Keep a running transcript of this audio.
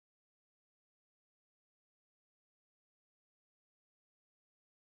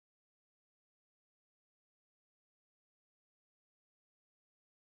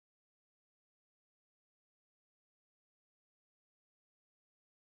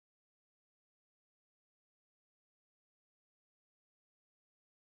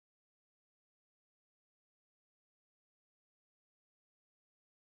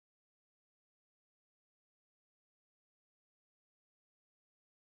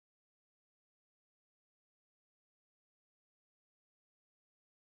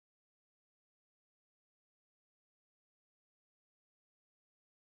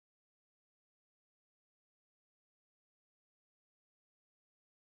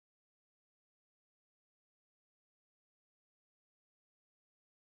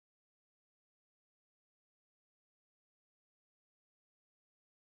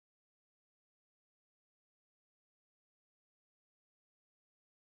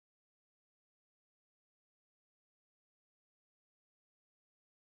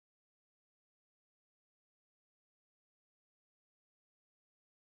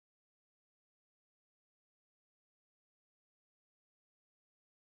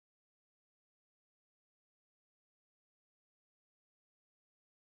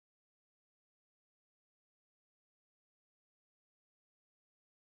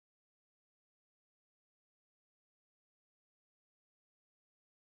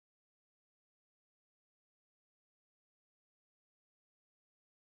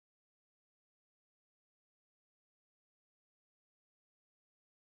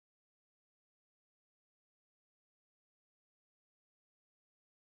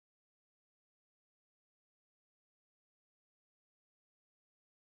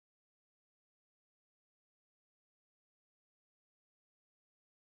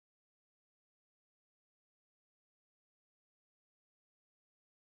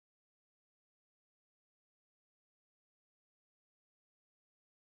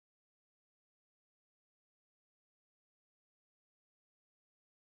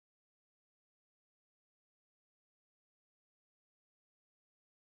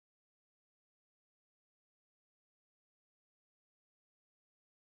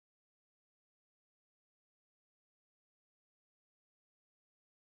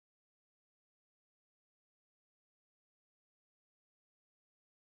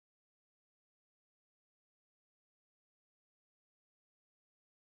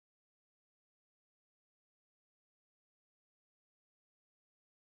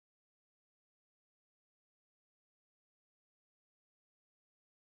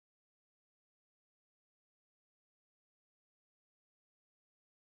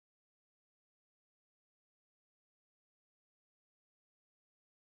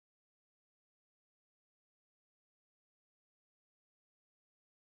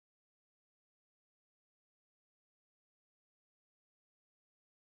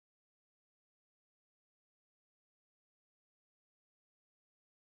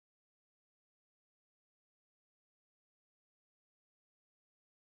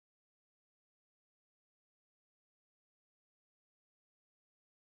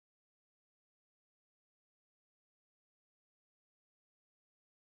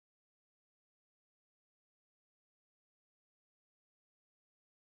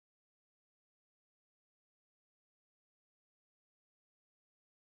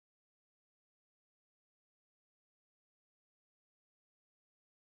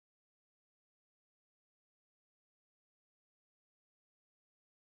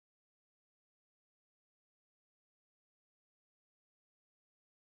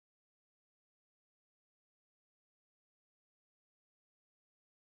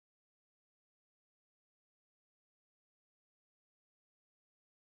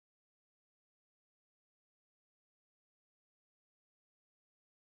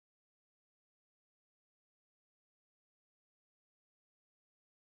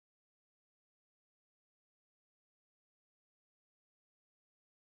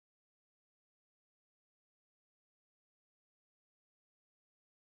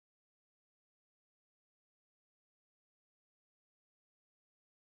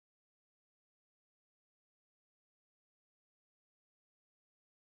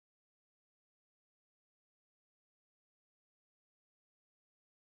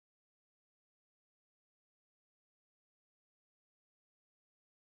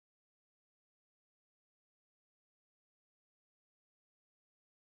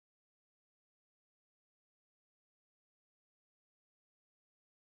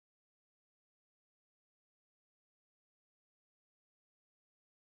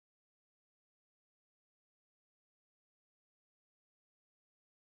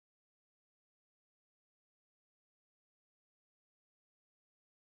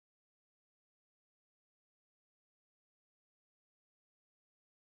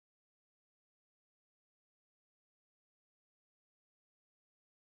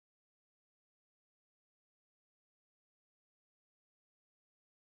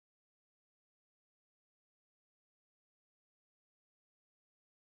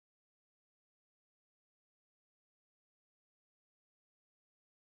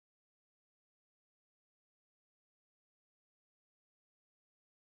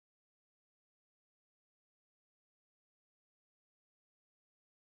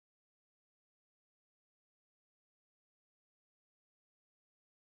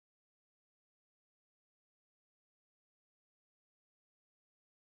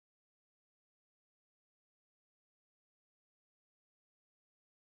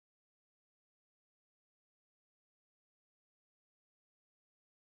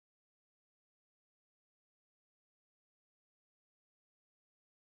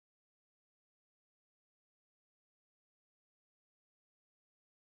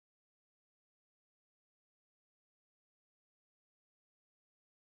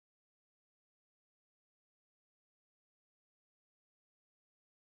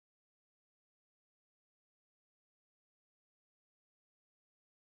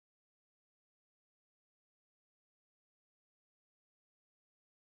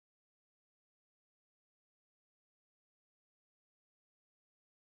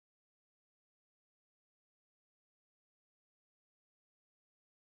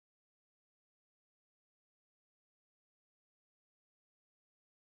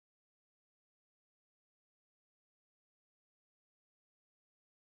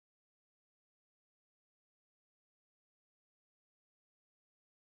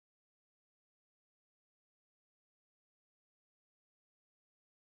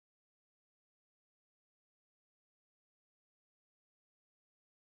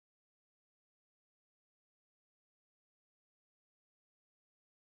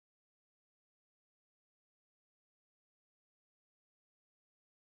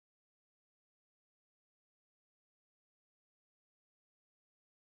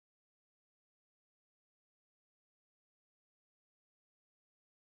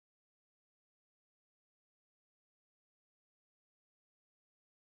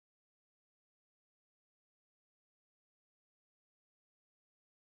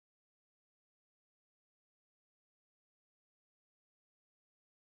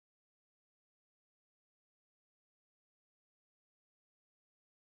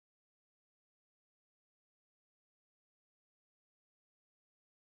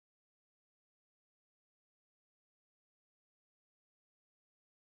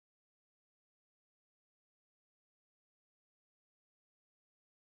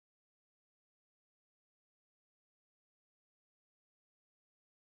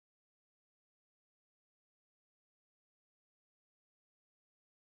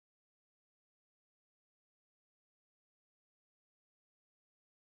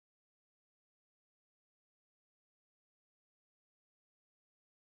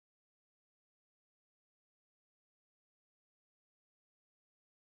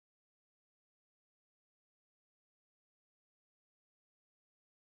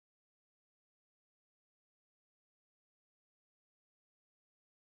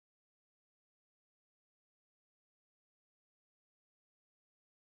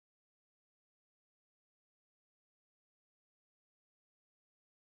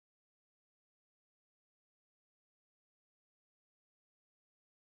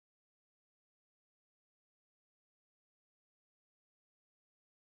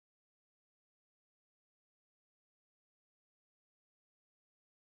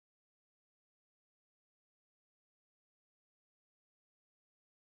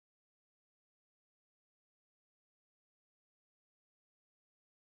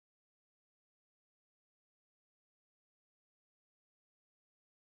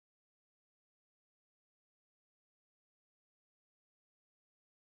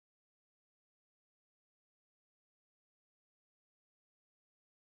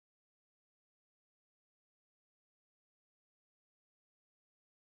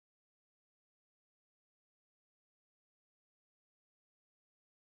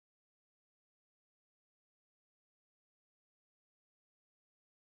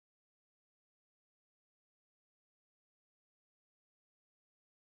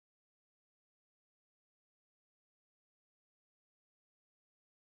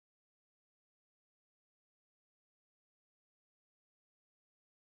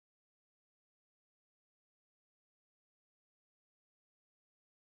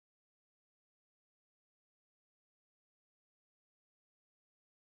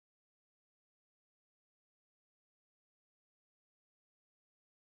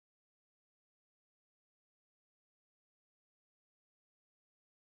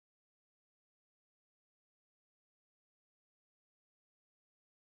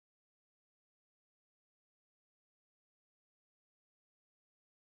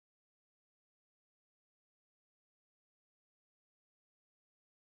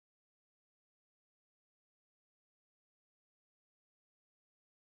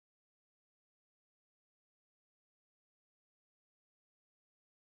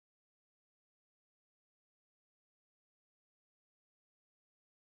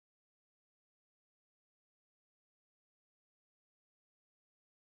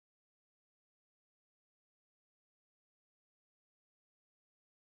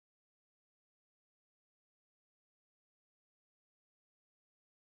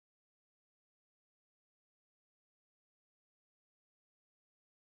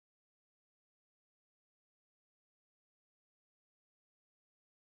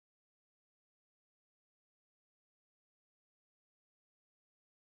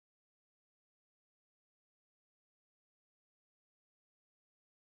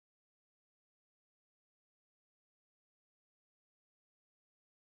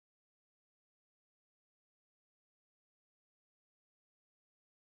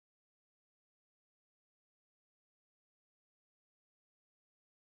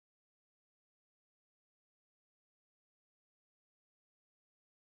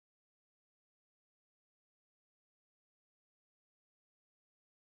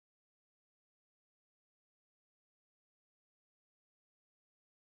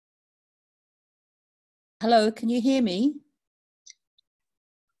Hello, can you hear me?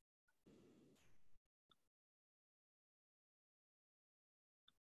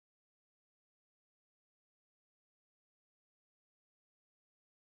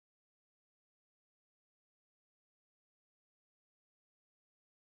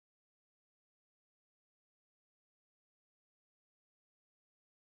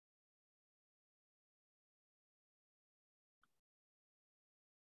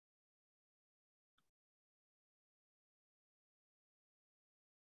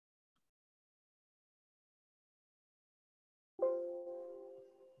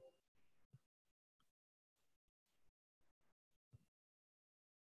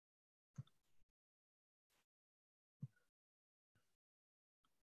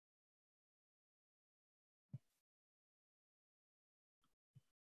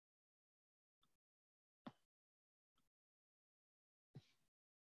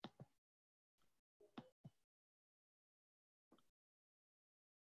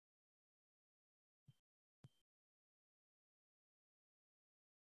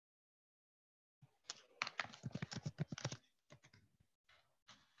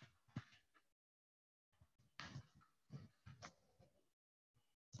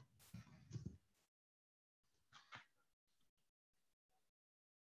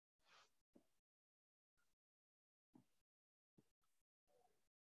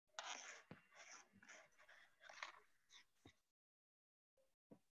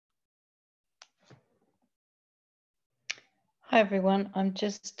 Hi everyone, I'm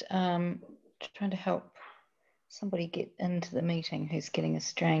just trying to help somebody get into the meeting who's getting a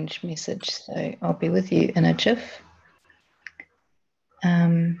strange message, so I'll be with you in a jiff.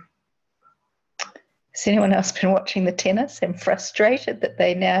 Has anyone else been watching the tennis and frustrated that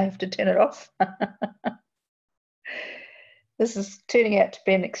they now have to turn it off? This is turning out to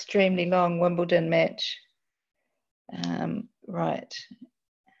be an extremely long Wimbledon match. Right.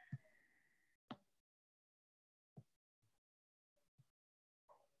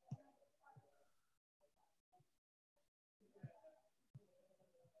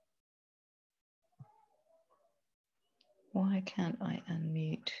 Why can't I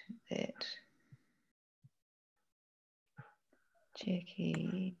unmute that?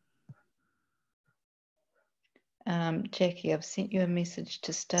 Jackie. Jackie, I've sent you a message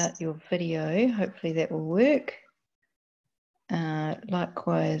to start your video. Hopefully that will work.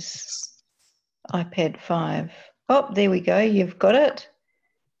 Likewise, iPad 5. Oh, there we go. You've got it.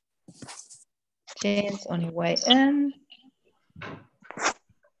 Jan's on your way in.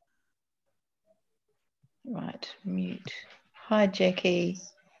 Right, mute. Hi, Jackie.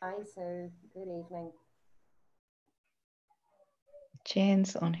 Hi, Sue. Good evening.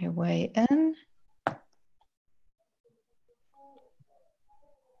 Jan's on her way in.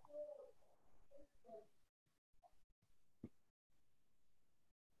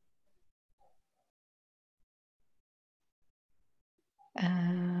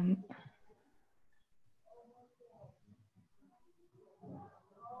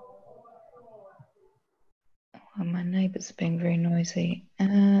 Oh, my neighbour's being very noisy.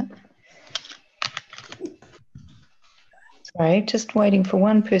 Sorry, just waiting for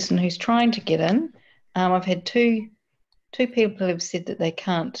one person who's trying to get in. I've had two people who've said that they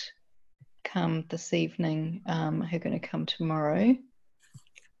can't come this evening, who are going to come tomorrow.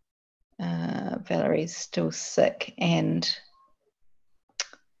 Valerie's still sick, and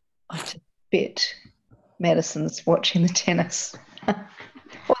I just bet Madison's watching the tennis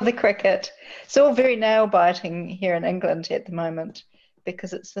or the cricket. It's all very nail-biting here in England at the moment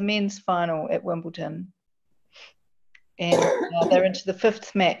because it's the men's final at Wimbledon. And they're into the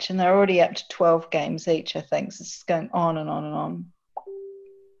 5th match and they're already up to 12 games each, I think. So it's going on and on and on.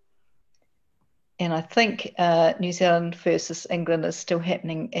 And I think New Zealand versus England is still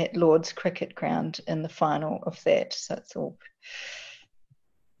happening at Lord's Cricket Ground in the final of that. So it's all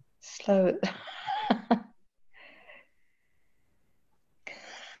slow.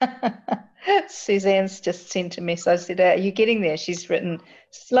 Suzanne's just sent a message. I said, are you getting there? She's written,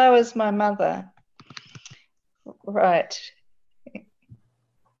 slow as my mother. Right.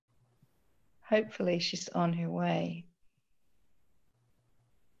 Hopefully she's on her way.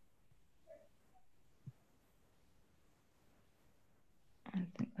 I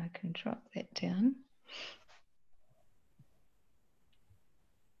think I can drop that down.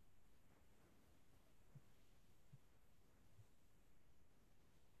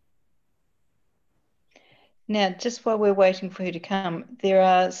 Now, just while we're waiting for her to come, there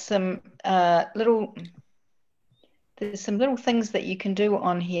are some little things that you can do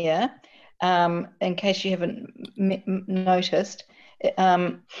on here, in case you haven't noticed.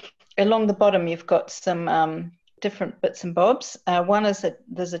 along the bottom, you've got some different bits and bobs. One is that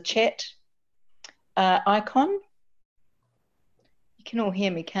there's a chat icon. You can all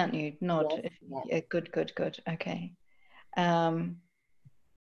hear me, can't you? Nod. Yes. Yeah, good. Okay. So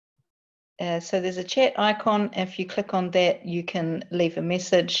there's a chat icon. If you click on that, you can leave a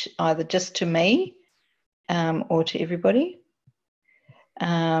message either just to me or to everybody.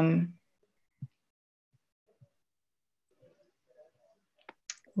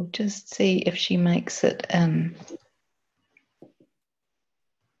 We'll just see if she makes it in.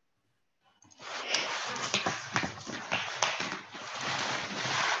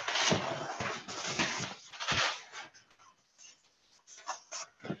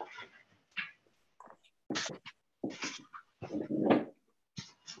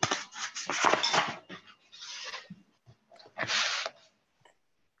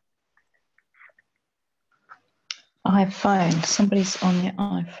 iPhone. Somebody's on their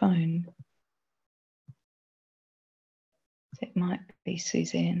iPhone. That might be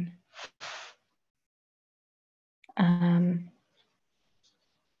Suzanne.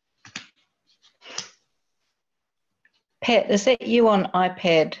 Pat, is that you on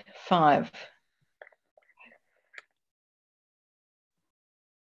iPad 5?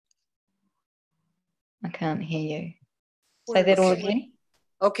 I can't hear you. Say that all again.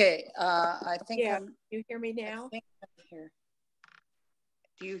 Okay, I think Yeah, you hear me now? I'm here.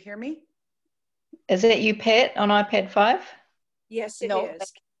 Do you hear me? Is that you, Pat, on iPad 5? Yes, it No.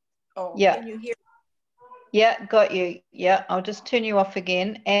 is. Oh, Yeah. Can you hear? Yeah, got you. Yeah, I'll just turn you off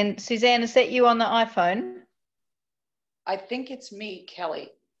again. And Suzanne, is that you on the iPhone? I think it's me,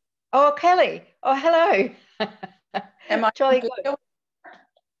 Kelly. Oh, Kelly. Oh, hello. Am I Jolly good? good.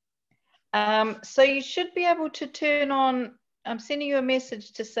 So you should be able to turn on, I'm sending you a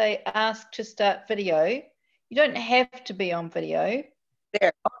message to say ask to start video. You don't have to be on video.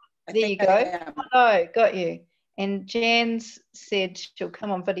 There. There you go. Hello, got you. And Jan's said she'll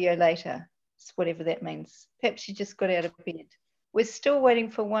come on video later, whatever that means. Perhaps she just got out of bed. We're still waiting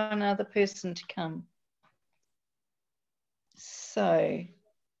for one other person to come. So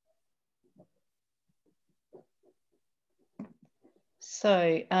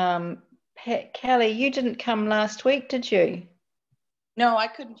Kelly, you didn't come last week, did you? No, I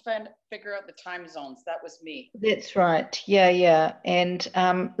couldn't figure out the time zones. That was me. That's right. Yeah. And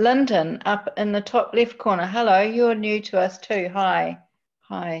Lyndon, up in the top left corner. Hello, you're new to us too. Hi.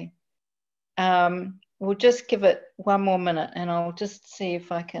 We'll just give it one more minute and I'll just see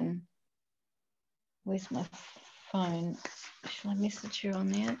if I can. Where's my phone? Shall I message you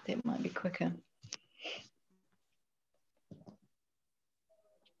on there? That might be quicker.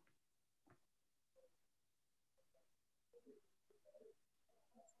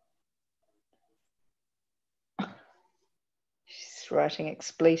 She's writing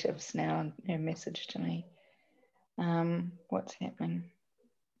expletives now in her message to me. What's happening?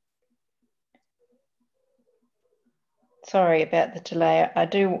 Sorry about the delay. I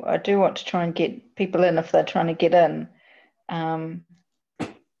do want to try and get people in if they're trying to get in. And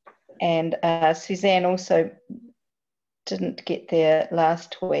Suzanne also didn't get there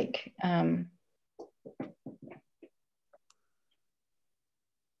last week.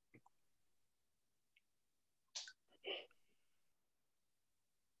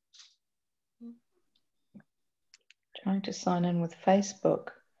 Trying to sign in with Facebook.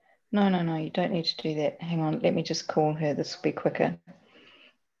 No, you don't need to do that. Hang on, let me just call her. This will be quicker.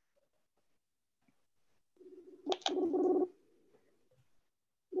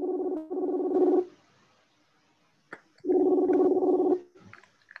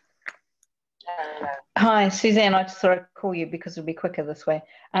 Hi, Suzanne. I just thought I'd call you because it'll be quicker this way.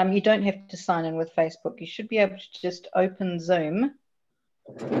 You don't have to sign in with Facebook. You should be able to just open Zoom.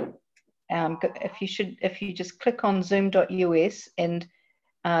 If you just click on zoom.us and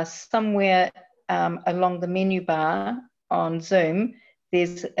somewhere along the menu bar on Zoom,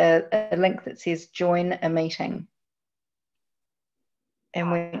 there's a link that says join a meeting.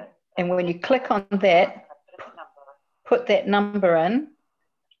 And when you click on that, put that number in,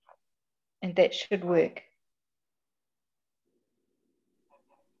 and that should work.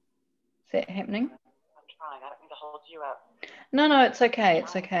 Is that happening? I'm trying. I don't mean to hold you up. No, it's okay.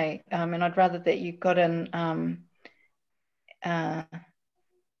 It's okay. And I'd rather that you got in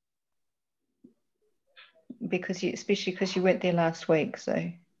especially because you weren't there last week. So.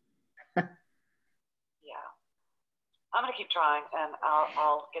 Yeah, I'm gonna keep trying, and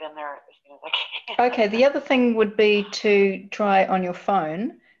I'll get in there as soon as I can. Okay. The other thing would be to try on your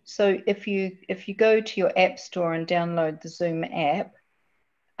phone. So if you go to your app store and download the Zoom app.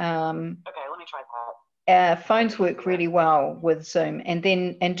 Okay, let me try that. phones work really well with Zoom, and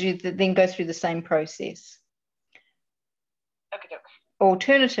then then go through the same process. Okay, doke.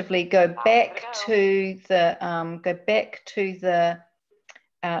 Alternatively, go give back it a to the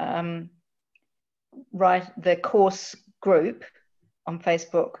the course group on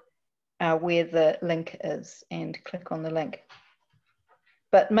Facebook where the link is, and click on the link.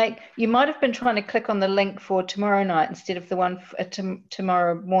 But you might have been trying to click on the link for tomorrow night instead of the one for,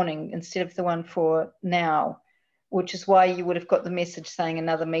 tomorrow morning instead of the one for now, which is why you would have got the message saying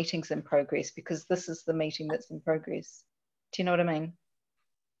another meeting's in progress, because this is the meeting that's in progress. Do you know what I mean?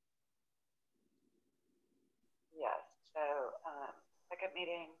 Yes. So, second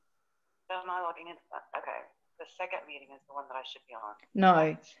meeting. So am I logging into that? Okay. The second meeting is the one that I should be on.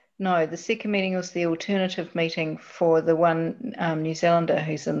 No, the second meeting was the alternative meeting for the one New Zealander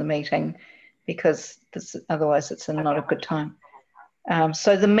who's in the meeting, because otherwise it's not a good time.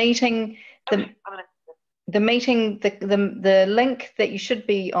 So the meeting, the link that you should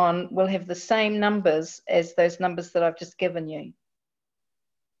be on will have the same numbers as those numbers that I've just given you.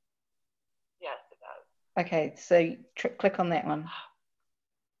 Yes, it does. Okay, so click on that one.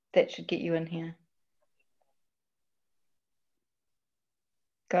 That should get you in here.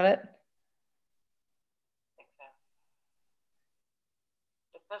 Got it? I think so.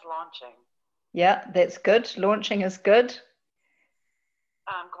 It says launching. Yeah, that's good. Launching is good.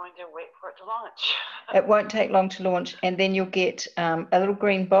 I'm going to wait for it to launch. It won't take long to launch, and then you'll get a little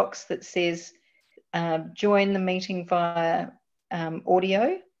green box that says join the meeting via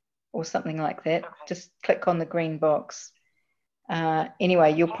audio or something like that. Okay. Just click on the green box.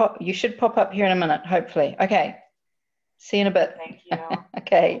 Anyway, you should pop up here in a minute, hopefully. Okay. See you in a bit. Thank you.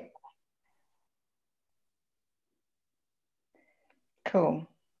 Okay. Cool.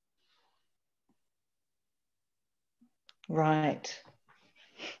 Right.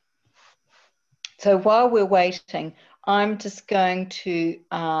 So while we're waiting, I'm just going to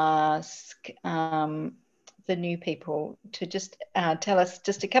ask the new people to just tell us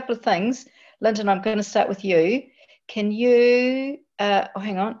just a couple of things. Lyndon, I'm going to start with you. Can you,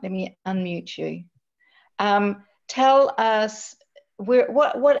 hang on, let me unmute you. Tell us,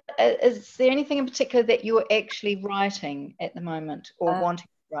 what is there anything in particular that you're actually writing at the moment or wanting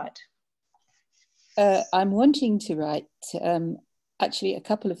to write? I'm wanting to write actually a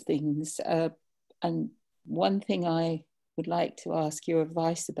couple of things. And one thing I would like to ask your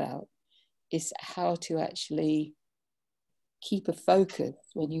advice about is how to actually keep a focus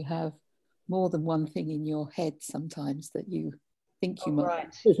when you have more than one thing in your head sometimes that you think you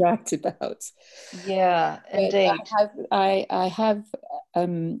might write about. Yeah, indeed. I have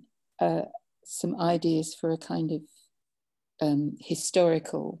some ideas for a kind of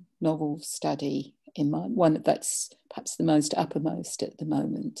historical novel study in mind, one that's perhaps the most uppermost at the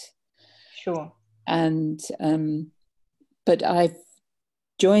moment. Sure. And but I've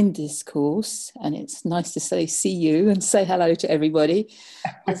joined this course, and it's nice to see you and say hello to everybody.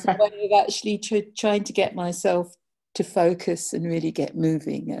 As a way of actually trying to get myself to focus and really get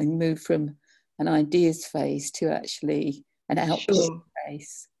moving and move from an ideas phase to actually an output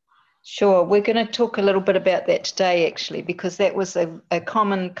phase. Sure, we're going to talk a little bit about that today, actually, because that was a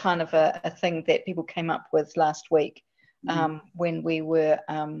common kind of a thing that people came up with last week when we were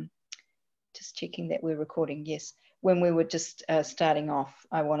just checking that we're recording. Yes, when we were just starting off,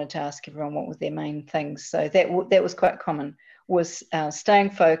 I wanted to ask everyone what were their main things. So that was quite common, was staying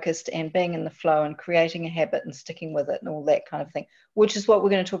focused and being in the flow and creating a habit and sticking with it and all that kind of thing, which is what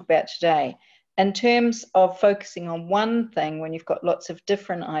we're going to talk about today. In terms of focusing on one thing when you've got lots of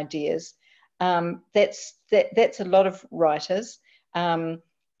different ideas, that's a lot of writers, and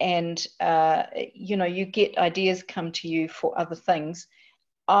you know, you get ideas come to you for other things.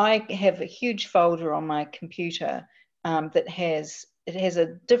 I have a huge folder on my computer that has a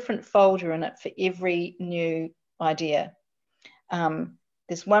different folder in it for every new idea.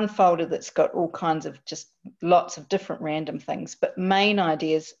 There's one folder that's got all kinds of just lots of different random things, but main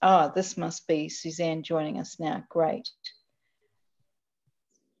ideas, this must be Suzanne joining us now, great.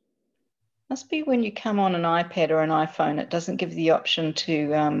 Must be when you come on an iPad or an iPhone, it doesn't give you the option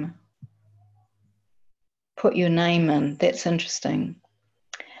to put your name in. That's interesting.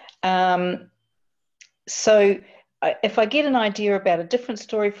 So if I get an idea about a different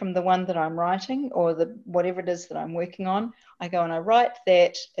story from the one that I'm writing or whatever it is that I'm working on, I go and I write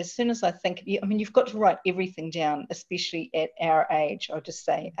that as soon as I think, I mean, you've got to write everything down, especially at our age. I'll just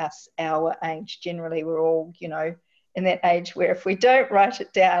say us, our age. Generally, we're all, you know, in that age where if we don't write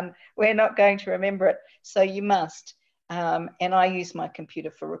it down, we're not going to remember it. So you must. And I use my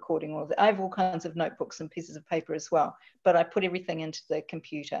computer for recording all of that. I have all kinds of notebooks and pieces of paper as well, but I put everything into the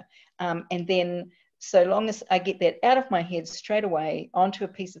computer. And then so long as I get that out of my head straight away onto a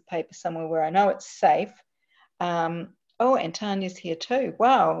piece of paper somewhere where I know it's safe. Oh, and Tanya's here too.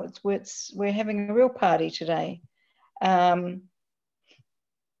 Wow, we're having a real party today. Then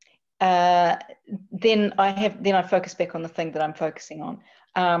I focus back on the thing that I'm focusing on.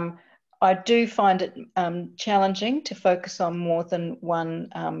 I do find it challenging to focus on more than one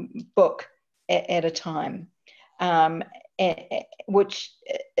book at a time, but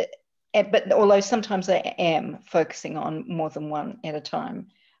although sometimes I am focusing on more than one at a time.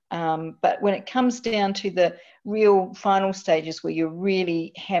 But when it comes down to the real final stages where you're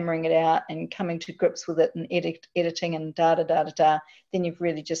really hammering it out and coming to grips with it and editing and then you've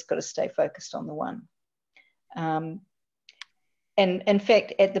really just got to stay focused on the one. And in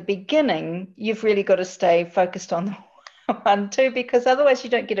fact, at the beginning, you've really got to stay focused on the one too, because otherwise you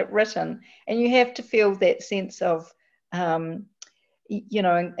don't get it written, and you have to feel that sense of,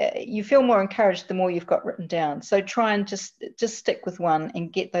 you feel more encouraged the more you've got written down. So try and just stick with one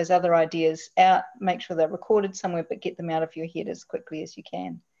and get those other ideas out, make sure they're recorded somewhere, but get them out of your head as quickly as you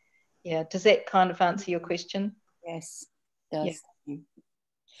can. Yeah, does that kind of answer your question? Yes, it does. Yeah.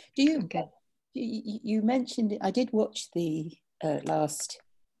 Do you, okay. You mentioned, I did watch the last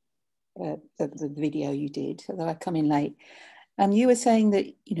the video you did, although I come in late, and you were saying that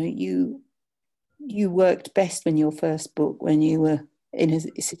you worked best when your first book when you were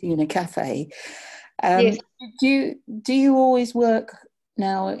sitting in a cafe. Yes. Do you always work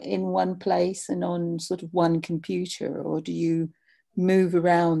now in one place and on sort of one computer, or do you move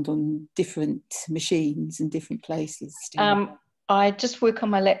around on different machines in different places? I just work on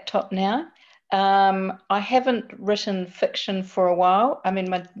my laptop now. I haven't written fiction for a while. I mean,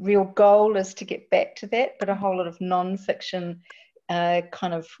 my real goal is to get back to that, but a whole lot of non-fiction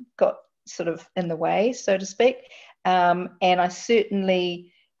kind of got sort of in the way, so to speak. And I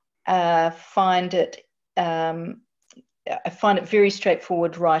certainly find it very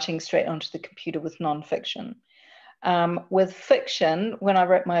straightforward writing straight onto the computer with non-fiction. With fiction, when I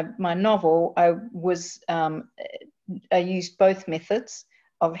wrote my novel, I used both methods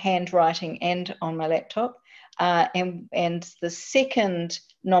of handwriting and on my laptop. And the second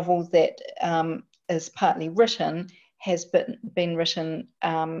novel that is partly written has been written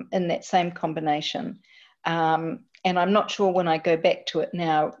in that same combination. And I'm not sure when I go back to it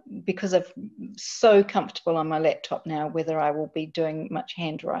now, because I'm so comfortable on my laptop now, whether I will be doing much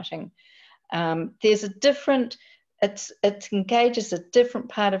handwriting. There's a different, it engages a different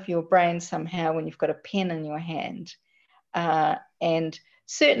part of your brain somehow when you've got a pen in your hand. And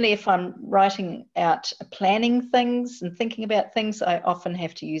certainly if I'm writing out planning things and thinking about things, I often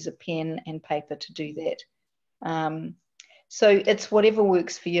have to use a pen and paper to do that. So it's whatever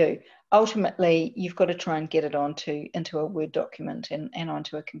works for you. Ultimately, you've got to try and get it into a Word document and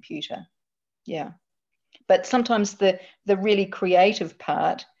onto a computer. Yeah. But sometimes the really creative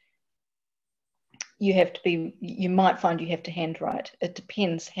part, you might find you have to handwrite. It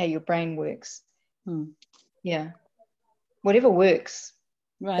depends how your brain works. Yeah. Whatever works.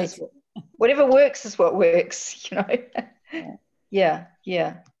 Right. Whatever works is what works, Yeah.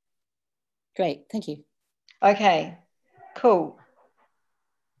 Yeah. Great, thank you. Okay, cool.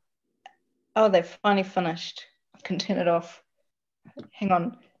 Oh, they've finally finished. I can turn it off. Hang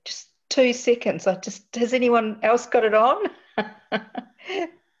on, just 2 seconds. Has anyone else got it on? I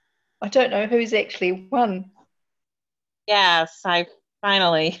don't know who's actually won. Yes, I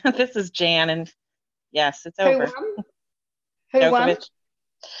finally. This is Jan, and yes, it's over. Who Djokovic. won?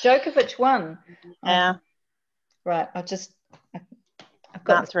 Djokovic won. Yeah. Right. I've got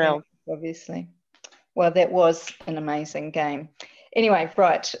Not thrilled. Obviously. Well, that was an amazing game. Anyway,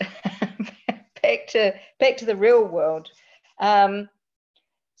 right. back to the real world.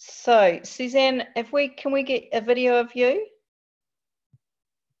 So Suzanne, can we get a video of you?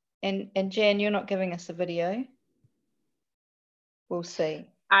 And Jan, you're not giving us a video. We'll see.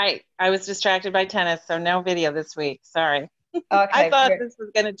 I was distracted by tennis, so no video this week. Sorry. Okay. I thought this was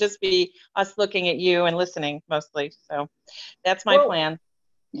going to just be us looking at you and listening mostly. So that's my plan.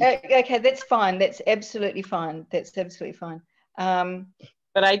 Okay, that's fine. That's absolutely fine. That's absolutely fine.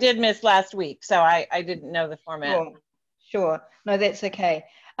 But I did miss last week, so I didn't know the format. Sure. No, that's okay.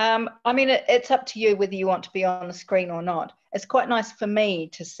 I mean, it's up to you whether you want to be on the screen or not. It's quite nice for me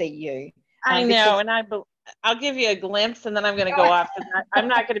to see you. I know, and I'll give you a glimpse, and then I'm going to go off. I'm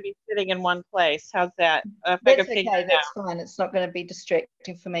not going to be sitting in one place. How's that? That's okay. That's fine. It's not going to be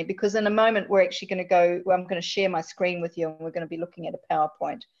distracting for me, because in a moment we're actually going to go. Well, I'm going to share my screen with you, and we're going to be looking at a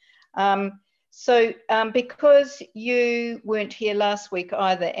PowerPoint. So because you weren't here last week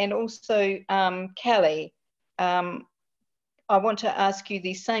either, and also Kelly, I want to ask you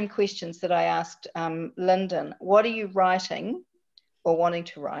these same questions that I asked Lyndon. What are you writing or wanting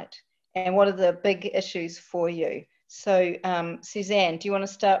to write? And what are the big issues for you? So, Suzanne, do you want to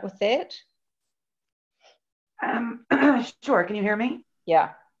start with that? Sure. Can you hear me? Yeah.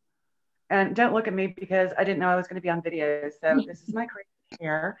 And don't look at me because I didn't know I was going to be on video. So this is my crazy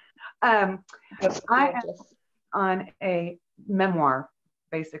hair. I am on a memoir,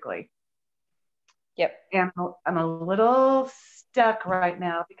 basically. Yep. And I'm a little stuck right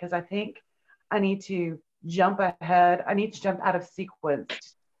now because I think I need to jump ahead. I need to jump out of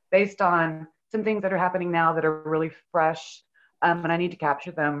sequence based on some things that are happening now that are really fresh. And I need to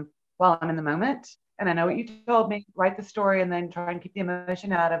capture them while I'm in the moment. And I know what you told me, write the story and then try and keep the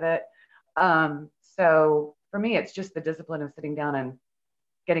emotion out of it. So for me, it's just the discipline of sitting down and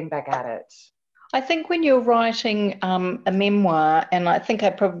getting back at it. I think when you're writing a memoir, and I think I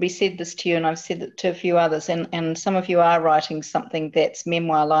probably said this to you and I've said it to a few others, and some of you are writing something that's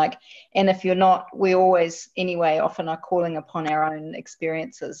memoir-like, and if you're not, we always, anyway, often are calling upon our own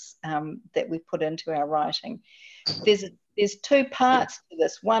experiences that we put into our writing. There's two parts to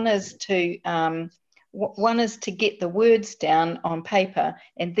this. One is to get the words down on paper,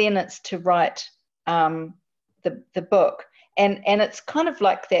 and then it's to write the book. And it's kind of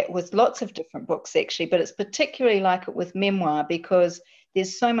like that with lots of different books, actually, but it's particularly like it with memoir because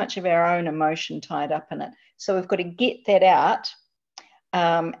there's so much of our own emotion tied up in it. So we've got to get that out,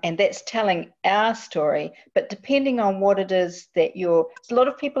 and that's telling our story. But depending on what it is that a lot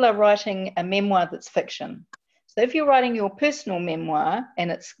of people are writing a memoir that's fiction. So if you're writing your personal memoir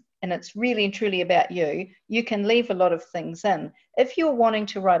and it's really and truly about you, you can leave a lot of things in. If you're wanting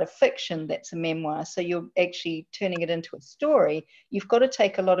to write a fiction that's a memoir, so you're actually turning it into a story, you've got to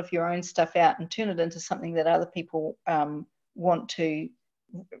take a lot of your own stuff out and turn it into something that other people want to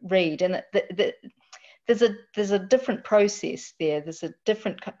read. And there's a different process there. There's a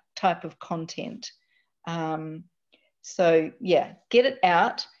different type of content. So yeah, get it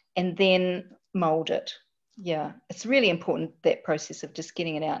out and then mold it. Yeah, it's really important, that process of just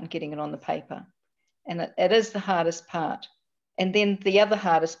getting it out and getting it on the paper. And it is the hardest part. And then the other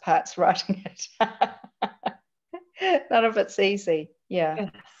hardest part's writing it. None of it's easy. Yeah.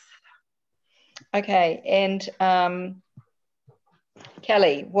 Yes. Okay. And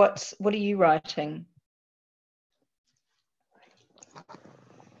Kelly, what are you writing?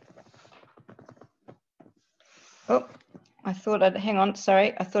 Oh, hang on,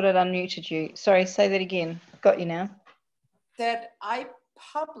 sorry. I thought I'd unmuted you. Sorry, say that again. Got you now. That I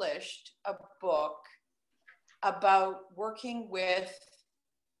published a book about working with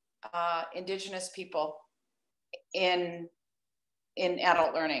Indigenous people in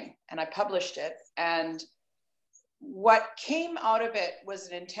adult learning, and I published it. And what came out of it was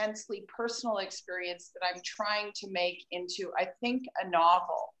an intensely personal experience that I'm trying to make into, I think, a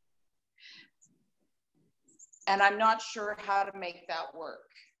novel. And I'm not sure how to make that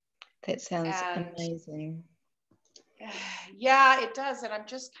work. That sounds amazing. Yeah, it does. And I'm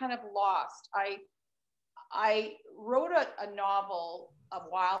just kind of lost. I wrote a novel a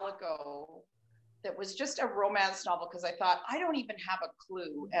while ago that was just a romance novel because I thought, I don't even have a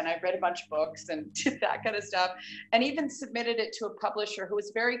clue. And I read a bunch of books and did that kind of stuff, and even submitted it to a publisher who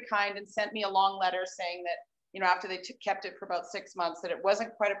was very kind and sent me a long letter saying that, you know, after they kept it for about 6 months, that it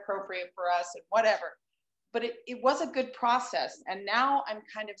wasn't quite appropriate for us and whatever. But it was a good process. And now I'm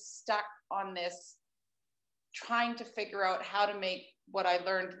kind of stuck on this, trying to figure out how to make what I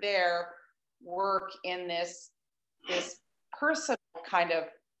learned there work in this personal kind of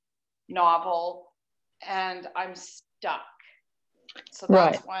novel. And I'm stuck. So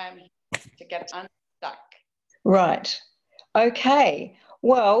that's why I'm here, to get unstuck. Right. Okay.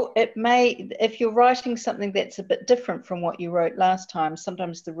 Well, it may, if you're writing something that's a bit different from what you wrote last time,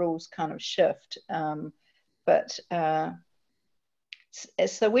 sometimes the rules kind of shift.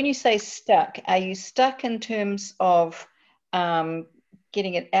 So when you say stuck, are you stuck in terms of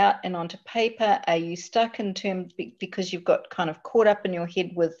getting it out and onto paper? Are you stuck in terms because you've got kind of caught up in your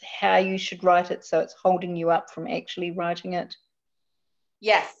head with how you should write it, so it's holding you up from actually writing it?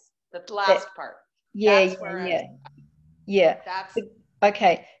 Yes, the last part. Yeah. That's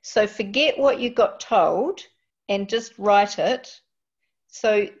okay. So forget what you got told and just write it.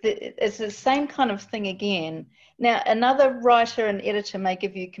 So it's the same kind of thing again. Now, another writer and editor may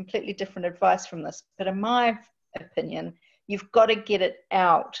give you completely different advice from this, but in my opinion, you've got to get it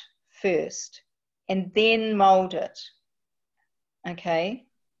out first and then mold it. Okay.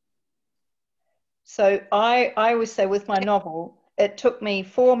 So I always say with my novel, it took me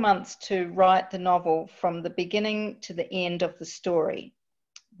 4 months to write the novel from the beginning to the end of the story,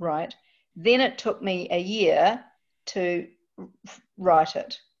 right? Then it took me a year to write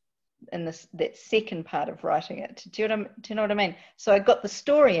it in that second part of writing it. Do you know what I mean? So I got the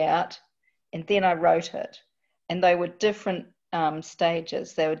story out and then I wrote it, and they were different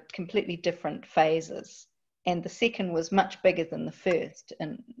stages. They were completely different phases, and the second was much bigger than the first,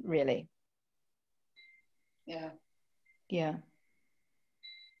 and really. Yeah. Yeah.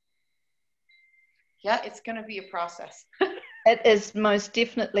 Yeah, it's going to be a process. It is most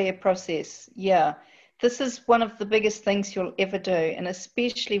definitely a process. Yeah. This is one of the biggest things you'll ever do, and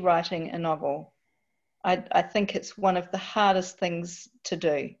especially writing a novel. I think it's one of the hardest things to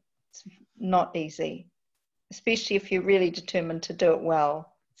do. It's not easy, especially if you're really determined to do it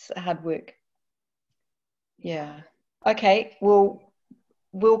well. It's hard work. Yeah. Okay. We'll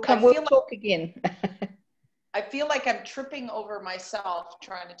talk again. I feel like I'm tripping over myself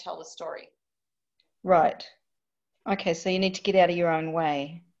trying to tell the story. Right. Okay. So you need to get out of your own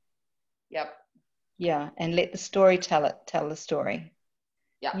way. Yep. Yeah. And let the story tell the story.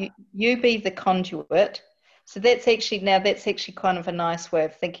 Yeah. You be the conduit. So that's actually kind of a nice way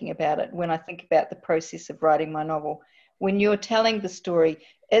of thinking about it. When I think about the process of writing my novel, when you're telling the story,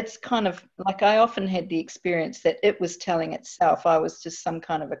 it's kind of like, I often had the experience that it was telling itself. I was just some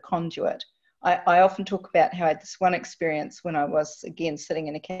kind of a conduit. I often talk about how I had this one experience when I was, again, sitting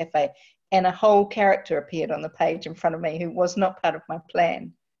in a cafe, and a whole character appeared on the page in front of me who was not part of my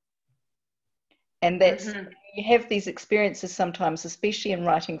plan. And that's, you have these experiences sometimes, especially in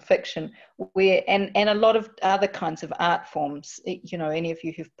writing fiction, where, and a lot of other kinds of art forms, you know, any of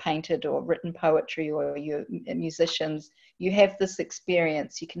you who've painted or written poetry, or you're musicians, you have this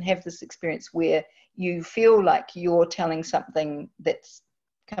experience. You can have this experience where you feel like you're telling something that's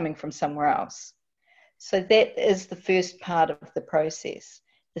coming from somewhere else. So that is the first part of the process.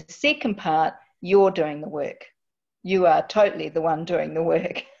 The second part, you're doing the work. You are totally the one doing the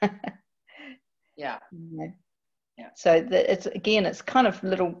work. Yeah. Yeah. So it's kind of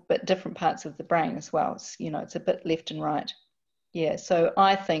little bit different parts of the brain as well. It's, you know, it's a bit left and right. Yeah. So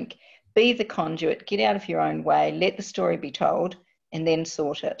I think be the conduit, get out of your own way, let the story be told, and then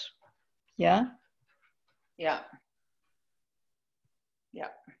sort it. Yeah. Yeah. Yeah.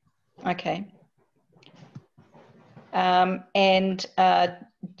 Okay. And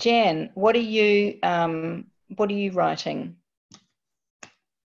Jan, what are you writing?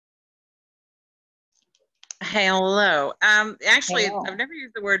 Hello. Actually, Hello. I've never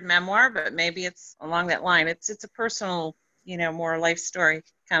used the word memoir, but maybe it's along that line. It's a personal, you know, more life story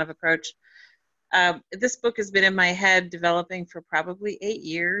kind of approach. This book has been in my head developing for probably 8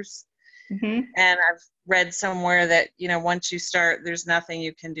 years. Mm-hmm. And I've read somewhere that, you know, once you start, there's nothing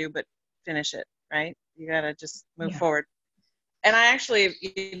you can do but finish it, right? You got to just move forward. And I actually,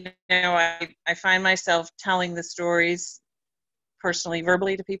 you know, I find myself telling the stories personally,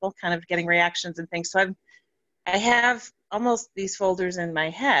 verbally to people, kind of getting reactions and things. So I have almost these folders in my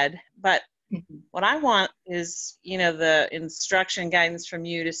head, but what I want is, you know, the instruction guidance from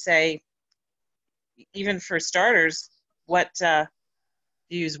you to say, even for starters, what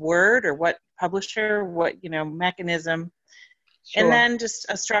use Word or what publisher, what, you know, mechanism, and then just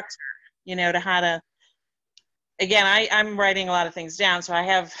a structure, you know, to how to, again, I'm writing a lot of things down, so I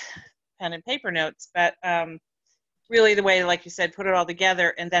have pen and paper notes, but really the way, like you said, put it all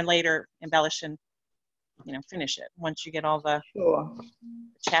together and then later embellish and, you know, finish it once you get all the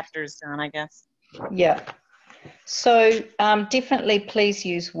chapters done, I guess. Yeah. So definitely please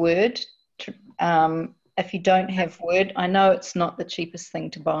use Word. If you don't have Word, I know it's not the cheapest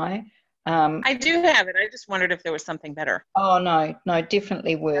thing to buy. I do have it. I just wondered if there was something better. Oh, no,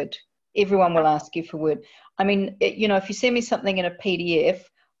 definitely Word. Everyone will ask you for Word. I mean, you know, if you send me something in a PDF,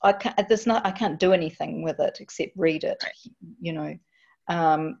 I can't do anything with it except read it, you know.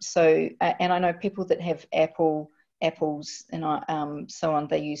 So, and I know people that have Apples and so on,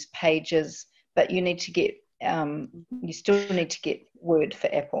 they use Pages, but you need to get, you still need to get Word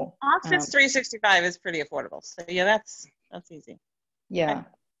for Apple. Office 365 is pretty affordable. So yeah, that's easy. Yeah.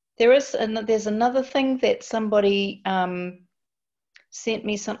 Okay. There's another thing that somebody sent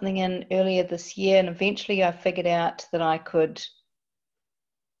me something in earlier this year, and eventually I figured out that I could,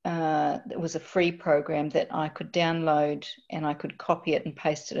 it was a free program that I could download and I could copy it and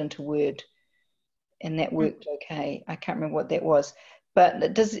paste it into Word, and that worked okay. I can't remember what that was.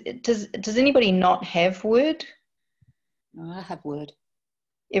 But does anybody not have Word? No, I have Word.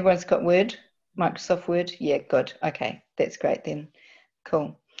 Everyone's got Word? Microsoft Word? Yeah, good. Okay, that's great then.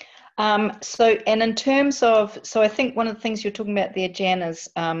 Cool. So, and in terms of, so I think one of the things you're talking about there, Jan, is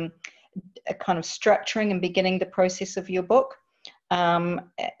a kind of structuring and beginning the process of your book.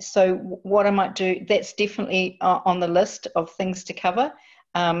 So what I might do, that's definitely on the list of things to cover.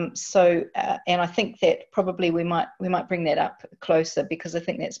 And I think that probably we might bring that up closer, because I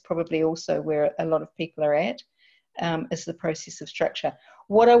think that's probably also where a lot of people are at, is the process of structure.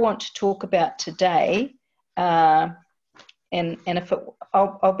 What I want to talk about today, and if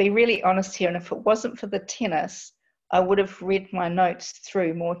I'll be really honest here, and if it wasn't for the tennis, I would have read my notes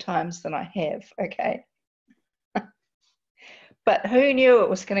through more times than I have, okay? But who knew it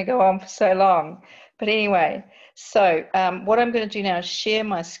was going to go on for so long? But anyway, so what I'm going to do now is share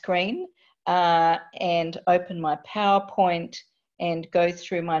my screen and open my PowerPoint and go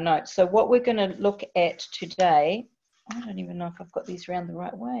through my notes. So what we're going to look at today, I don't even know if I've got these around the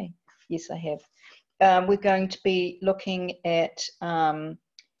right way. Yes, I have. We're going to be looking at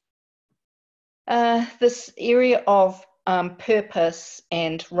this area of purpose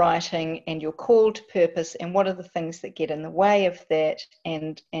and writing, and your call to purpose, and what are the things that get in the way of that,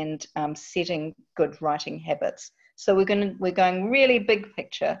 and setting good writing habits. So we're going really big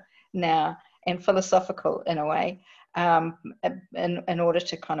picture now, and philosophical in a way, in order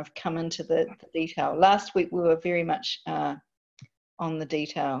to kind of come into the detail. Last week we were very much on the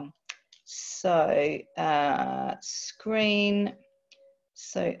detail. So screen.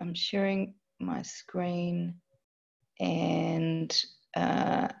 So I'm sharing my screen. And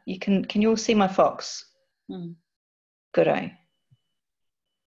can you all see my fox? Good-o.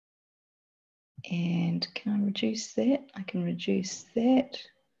 And can I reduce that? I can reduce that.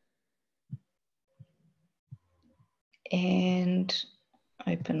 And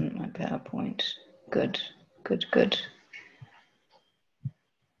open my PowerPoint. Good, good, good.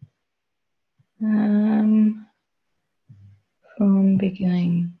 From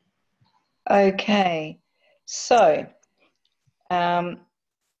beginning. Okay. So,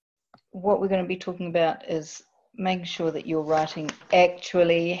 what we're going to be talking about is making sure that your writing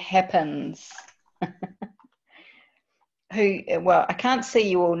actually happens. Well, I can't see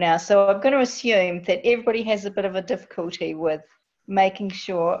you all now, so I'm going to assume that everybody has a bit of a difficulty with making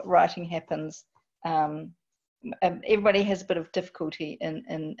sure writing happens. Everybody has a bit of difficulty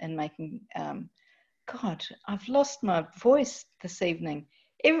in making. God, I've lost my voice this evening.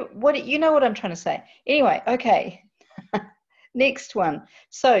 You know what I'm trying to say. Anyway, okay. Next one.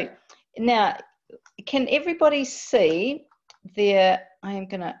 So now, can everybody see there? I am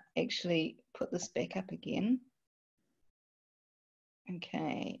going to actually put this back up again.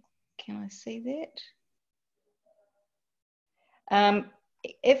 Okay, can I see that?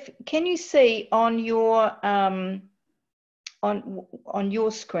 Can you see on your on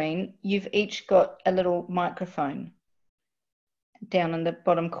your screen, you've each got a little microphone down in the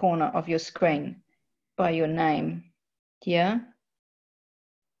bottom corner of your screen by your name. Yeah?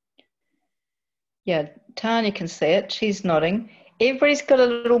 Yeah, Tanya can see it. She's nodding. Everybody's got a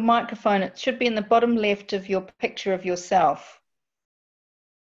little microphone. It should be in the bottom left of your picture of yourself.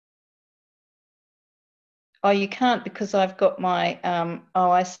 Oh, you can't because I've got my, oh,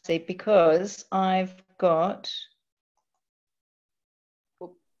 I see, because I've got...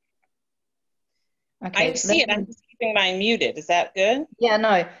 Okay, I see it. I'm just keeping mine muted. Is that good? Yeah,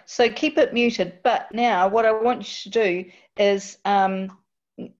 no. So keep it muted. But now what I want you to do is, and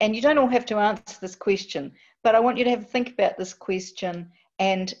you don't all have to answer this question, but I want you to have a think about this question,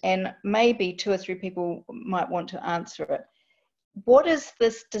 and maybe 2 or 3 people might want to answer it. What is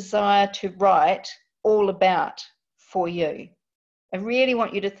this desire to write all about for you? I really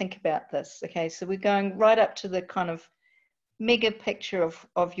want you to think about this. Okay, so we're going right up to the kind of mega picture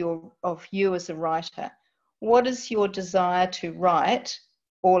of you as a writer. What is your desire to write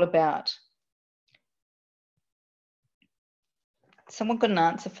all about? Someone got an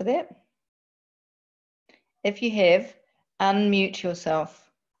answer for that? If you have, unmute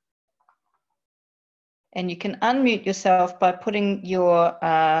yourself. And you can unmute yourself by putting your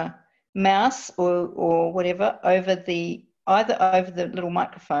mouse or whatever over either over the little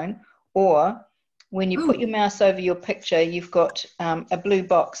microphone, or when you put your mouse over your picture, you've got a blue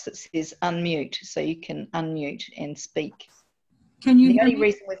box that says unmute, so you can unmute and speak. Can you? The only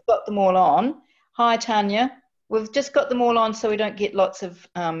reason we've got them all on, hi Tanya, we've just got them all on so we don't get lots of,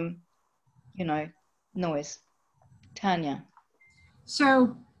 you know, noise. Tanya.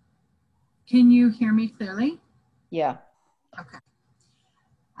 So, can you hear me clearly? Yeah. Okay.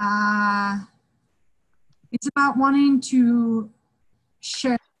 It's about wanting to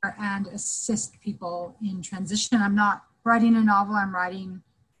share and assist people in transition. I'm not writing a novel, I'm writing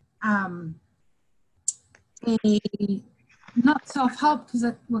not self-help, because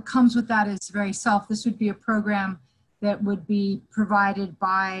what comes with that is very self. This would be a program that would be provided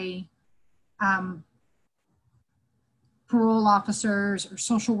by parole officers or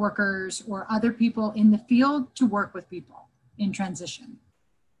social workers or other people in the field to work with people in transition.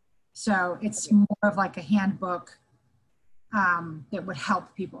 So it's more of like a handbook that would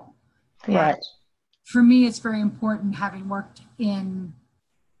help people. Right. And for me, it's very important, having worked in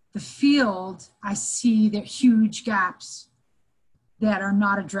the field, I see there huge gaps that are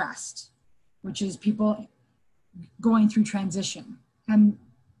not addressed, which is people going through transition. And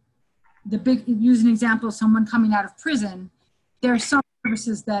use an example of someone coming out of prison. There are some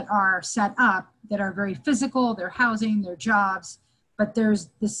services that are set up that are very physical, their housing, their jobs, but there's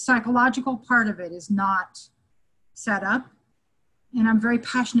the psychological part of it is not set up. And I'm very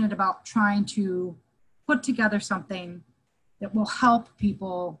passionate about trying to put together something that will help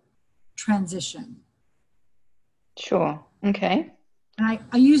people transition. Sure. Okay. And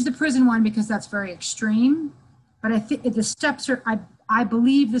I use the prison one because that's very extreme, but I think the steps are, I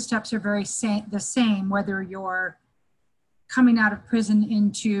believe the steps are the same, whether you're coming out of prison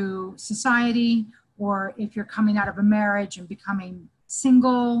into society, or if you're coming out of a marriage and becoming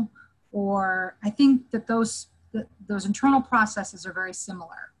single, or I think that those internal processes are very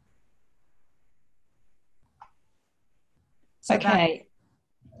similar. So okay.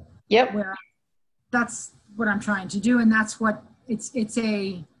 Yep. That's what I'm trying to do, and that's what it's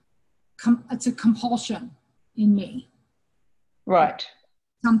a compulsion in me. Right.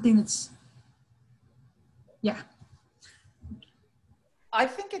 Something that's, yeah. I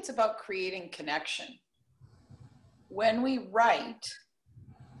think it's about creating connection. When we write,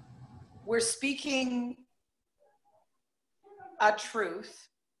 we're speaking a truth,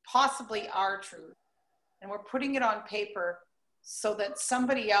 possibly our truth, and we're putting it on paper so that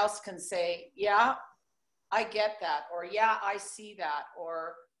somebody else can say, yeah, I get that, or yeah, I see that,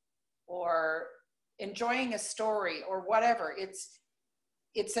 or enjoying a story, or whatever. It's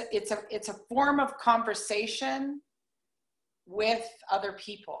a form of conversation with other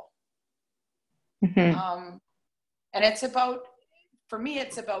people. Mm-hmm. And it's about, for me,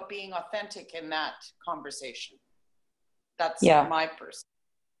 it's about being authentic in that conversation. That's my person.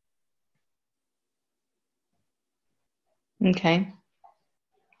 Okay.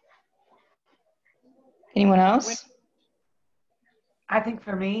 Anyone else? I think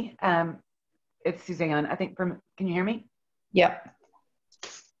for me, it's Suzanne. I think can you hear me? Yep.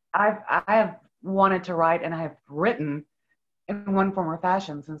 I have wanted to write, and I have written in one form or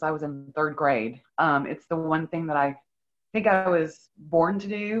fashion since I was in 3rd grade. It's the one thing that I think I was born to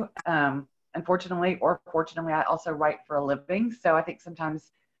do. Unfortunately or fortunately, I also write for a living. So I think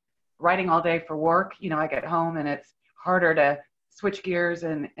sometimes writing all day for work, I get home and it's harder to switch gears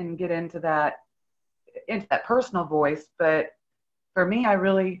and get into that personal voice. But for me, I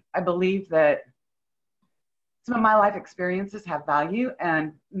believe that some of my life experiences have value,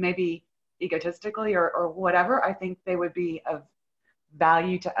 and maybe egotistically or whatever, I think they would be of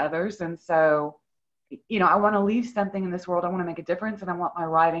value to others. And so, I want to leave something in this world. I want to make a difference, and I want my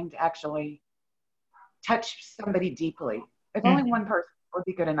writing to actually touch somebody deeply. If only one person would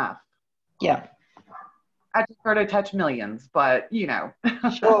be good enough. Yeah. I prefer to touch millions, but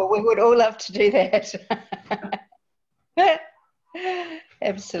Sure, we would all love to do that.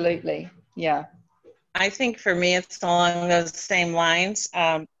 Absolutely. Yeah. I think for me, it's along those same lines.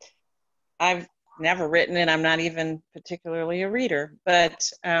 I've never written, and I'm not even particularly a reader,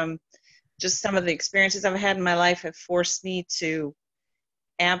 but just some of the experiences I've had in my life have forced me to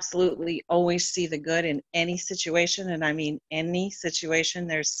absolutely always see the good in any situation. And I mean, any situation,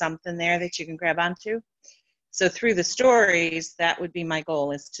 there's something there that you can grab onto. So through the stories, that would be my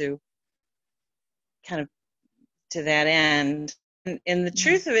goal, is to kind of to that end. And the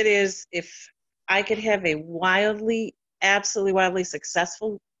truth of it is, if I could have a absolutely wildly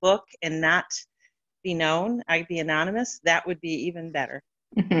successful book and not be known, I'd be anonymous, that would be even better.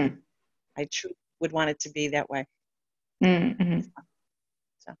 Mm-hmm. I truly would want it to be that way. Mm-hmm.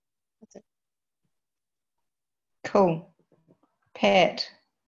 So that's it. Cool. Pat.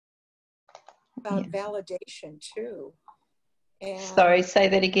 About validation too. And sorry, say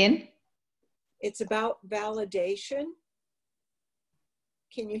that again. It's about validation.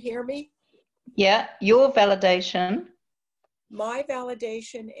 Can you hear me? Yeah, your validation. My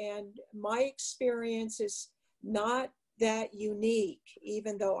validation, and my experience is not that unique,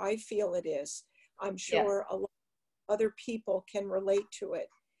 even though I feel it is. I'm sure a lot of other people can relate to it.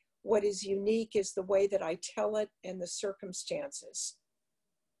 What is unique is the way that I tell it and the circumstances.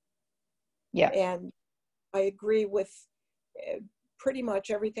 Yeah. And I agree with pretty much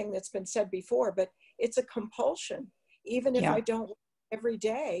everything that's been said before, but it's a compulsion. Even if I don't every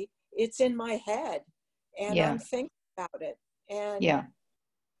day, it's in my head, and I'm thinking about it, and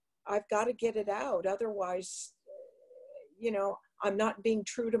I've got to get it out. Otherwise, I'm not being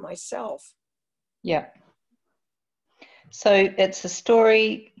true to myself. Yeah. So it's a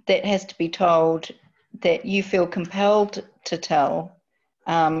story that has to be told, that you feel compelled to tell,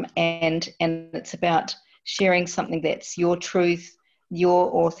 and it's about sharing something that's your truth,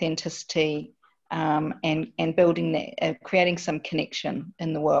 your authenticity, and building that, creating some connection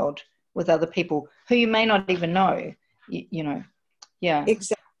in the world with other people who you may not even know, you know. Yeah.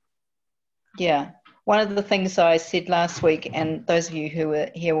 Exactly. Yeah. One of the things I said last week, and those of you who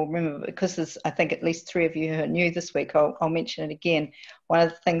were here will remember, because there's, I think, at least 3 of you who are new this week, I'll mention it again. One of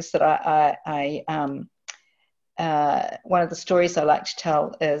the things that one of the stories I like to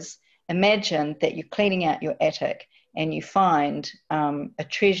tell is, imagine that you're cleaning out your attic and you find a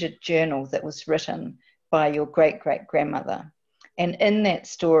treasured journal that was written by your great-great-grandmother. And in that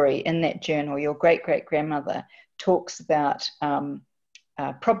story, in that journal, your great-great-grandmother talks about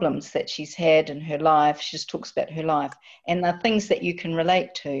problems that she's had in her life. She just talks about her life and the things that you can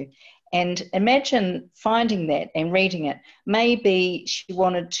relate to. And imagine finding that and reading it. Maybe she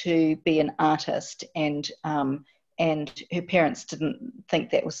wanted to be an artist, and her parents didn't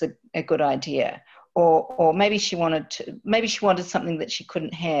think that was a good idea. Or maybe she wanted something that she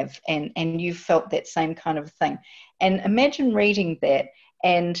couldn't have, and you felt that same kind of thing. And imagine reading that,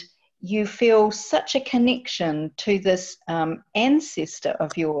 and you feel such a connection to this ancestor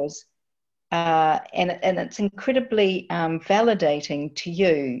of yours, and it's incredibly validating to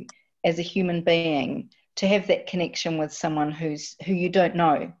you as a human being to have that connection with someone who you don't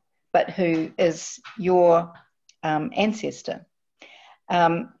know, but who is your ancestor.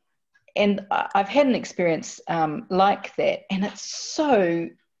 And I've had an experience like that, and it's so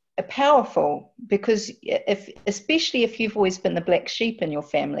powerful, because especially if you've always been the black sheep in your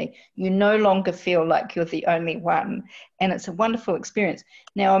family, you no longer feel like you're the only one, and it's a wonderful experience.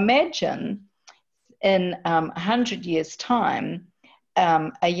 Now imagine in 100 years' time,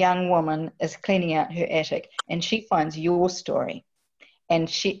 a young woman is cleaning out her attic and she finds your story, and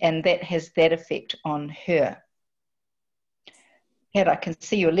that has that effect on her. Ed, I can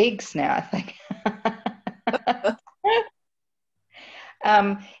see your legs now, I think.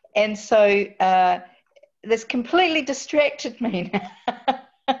 And so this completely distracted me now.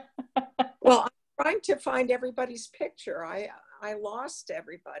 Well, I'm trying to find everybody's picture. I lost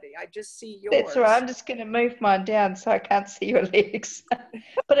everybody. I just see yours. That's all right. I'm just going to move mine down so I can't see your legs.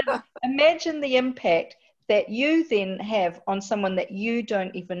 But imagine the impact that you then have on someone that you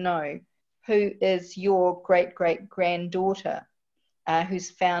don't even know, who is your great-great-granddaughter,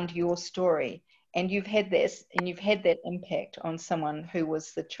 who's found your story. And you've had this, and you've had that impact on someone who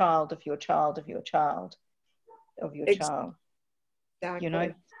was the child of your child of your child of your child. Exactly. You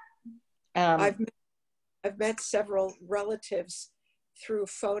know, I've met several relatives through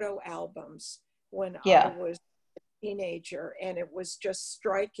photo albums when yeah. I was a teenager, and it was just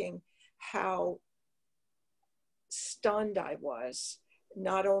striking how stunned I was,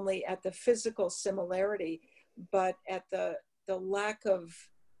 not only at the physical similarity, but at the lack of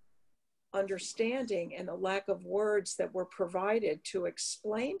understanding and the lack of words that were provided to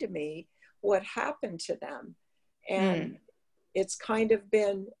explain to me what happened to them. And it's kind of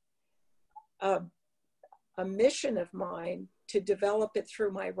been a mission of mine to develop it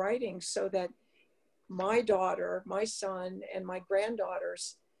through my writing, so that my daughter, my son, and my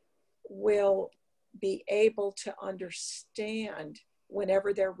granddaughters will be able to understand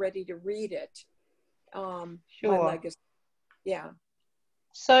whenever they're ready to read it. Sure. My legacy. Yeah.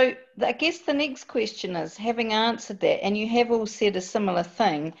 So I guess the next question is, having answered that, and you have all said a similar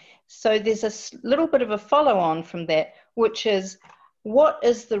thing, so there's a little bit of a follow-on from that, which is, what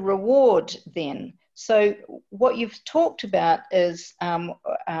is the reward then? So what you've talked about is,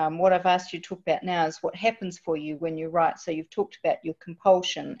 what I've asked you to talk about now is what happens for you when you write. So you've talked about your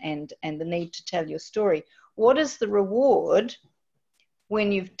compulsion and the need to tell your story. What is the reward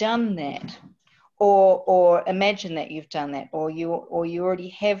when you've done that? Or imagine that you've done that, or you already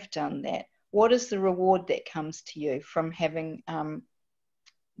have done that. What is the reward that comes to you from having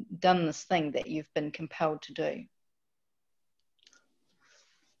done this thing that you've been compelled to do?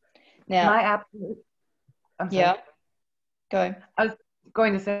 Now, yeah, go. I was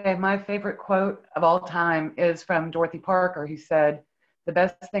going to say, my favorite quote of all time is from Dorothy Parker, who said, "The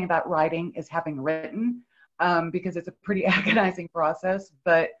best thing about writing is having written," because it's a pretty agonizing process.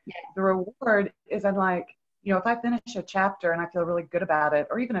 But the reward is, I'm like, if I finish a chapter and I feel really good about it,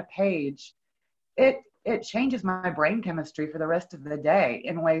 or even a page, it changes my brain chemistry for the rest of the day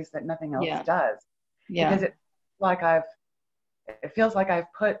in ways that nothing else does. Yeah. Because it feels like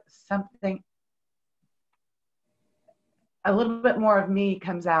I've put something, a little bit more of me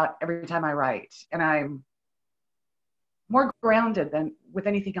comes out every time I write, and I'm more grounded than with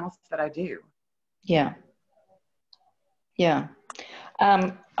anything else that I do. Yeah. Yeah.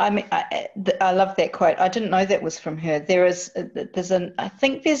 I mean, I love that quote. I didn't know that was from her. I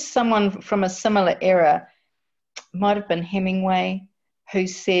think there's someone from a similar era, might have been Hemingway, who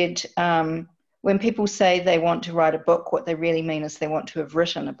said, when people say they want to write a book, what they really mean is they want to have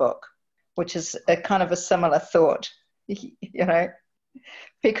written a book, which is a kind of a similar thought, you know,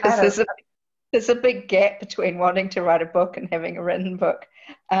 because there's a big gap between wanting to write a book and having a written book.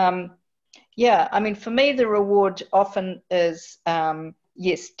 Yeah, I mean, for me, the reward often is,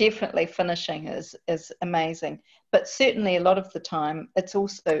 yes, definitely finishing is amazing. But certainly a lot of the time, it's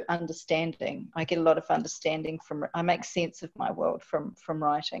also understanding. I get a lot of understanding I make sense of my world from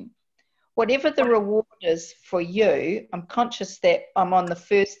writing. Whatever the reward is for you, I'm conscious that I'm on the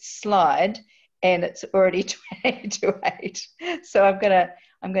first slide and it's already 20 to 8. So I'm gonna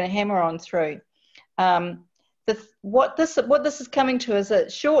hammer on through. What this is coming to is a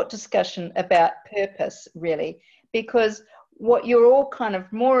short discussion about purpose, really, because what you're all kind of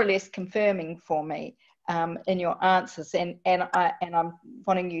more or less confirming for me in your answers, and I'm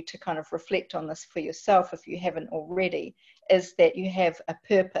wanting you to kind of reflect on this for yourself if you haven't already, is that you have a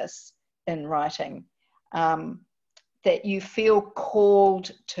purpose in writing, that you feel called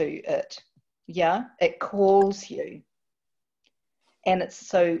to it. Yeah, it calls you. And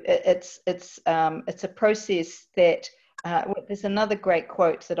it's a process that there's another great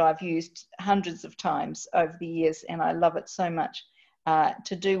quote that I've used hundreds of times over the years, and I love it so much,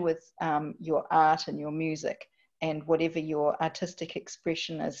 to do with your art and your music and whatever your artistic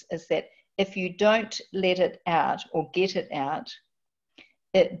expression is that if you don't let it out or get it out,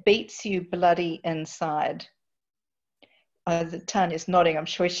 it beats you bloody inside. Tanya's nodding. I'm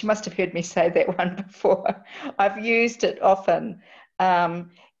sure she must have heard me say that one before. I've used it often. And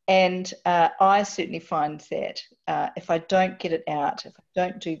I certainly find that if I don't get it out, if I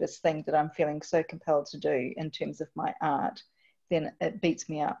don't do this thing that I'm feeling so compelled to do in terms of my art, then it beats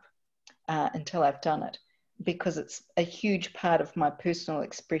me up until I've done it, because it's a huge part of my personal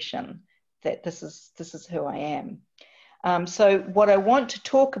expression that this is who I am. So what I want to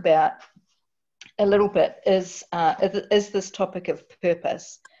talk about a little bit is this topic of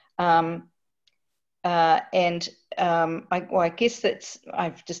purpose. I guess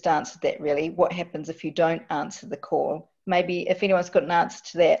I've just answered that, really. What happens if you don't answer the call? Maybe if anyone's got an answer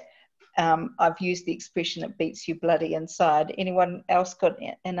to that, I've used the expression, it beats you bloody inside. Anyone else got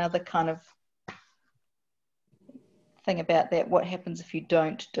another kind of thing about that? What happens if you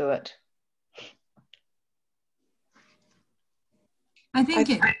don't do it?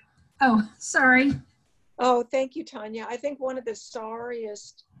 Oh, sorry. Oh, thank you, Tanya. I think one of the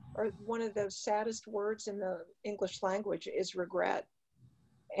sorriest or one of the saddest words in the English language is regret.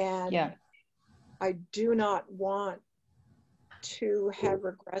 And yeah. I do not want to have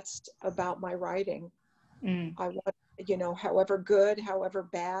regrets about my writing. I want, however good, however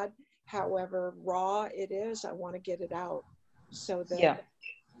bad, however raw it is, I want to get it out so that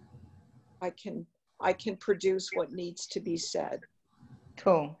I can produce what needs to be said.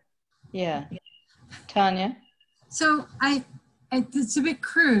 Cool. Yeah. Tanya? So it's a bit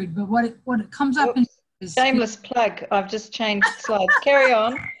crude, but what it comes up in is shameless plug. I've just changed slides. Carry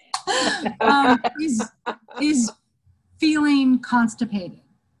on. is feeling constipated.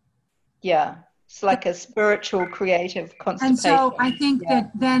 Yeah, it's like a spiritual, creative constipation. And so I think that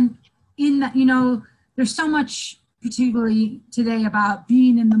then in that, there's so much, particularly today, about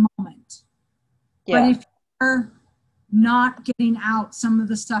being in the moment. Yeah. But if you're not getting out some of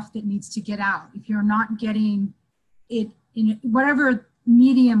the stuff that needs to get out, if you're not getting it in whatever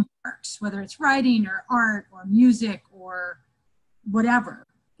medium works, whether it's writing or art or music or whatever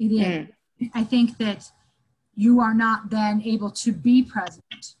it is, I think that you are not then able to be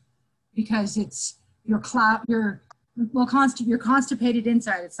present because it's you're constipated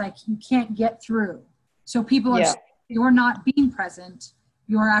inside. It's like you can't get through. So people are, you're not being present.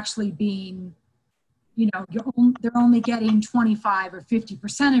 You're actually being, they're only getting 25 or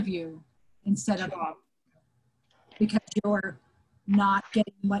 50% of you instead of, because you're not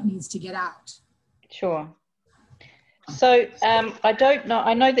getting what needs to get out. Sure. So I don't know.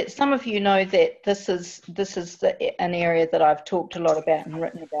 I know that some of you know that this is an area that I've talked a lot about and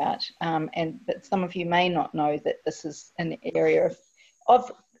written about, but some of you may not know that this is an area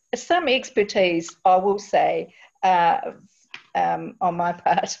of some expertise, I will say, on my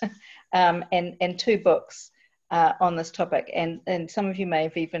part, and 2 books on this topic, and some of you may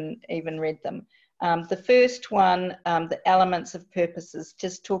have even read them. The first one, The Elements of Purpose, is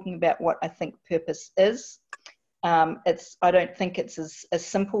just talking about what I think purpose is. I don't think it's a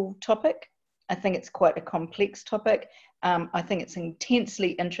simple topic. I think it's quite a complex topic. I think it's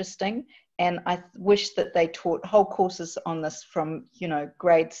intensely interesting, And I wish that they taught whole courses on this from, you know,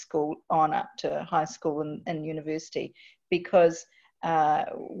 grade school on up to high school and university, because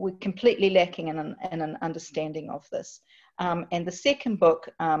we're completely lacking in an understanding of this. And the second book,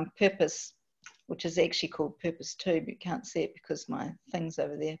 Purpose, which is actually called Purpose 2, but you can't see it because my thing's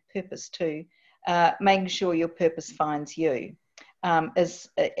over there, Purpose 2, making sure your purpose finds you, is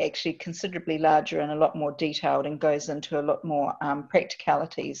actually considerably larger and a lot more detailed, and goes into a lot more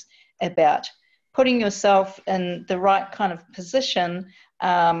practicalities about putting yourself in the right kind of position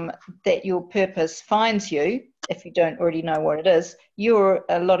that your purpose finds you. If you don't already know what it is,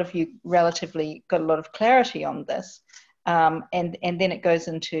 a lot of you relatively got a lot of clarity on this. And then it goes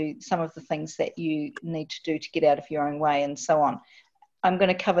into some of the things that you need to do to get out of your own way and so on. I'm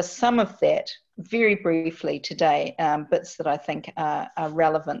going to cover some of that very briefly today, bits that I think are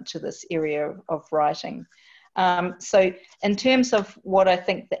relevant to this area of writing. So in terms of what I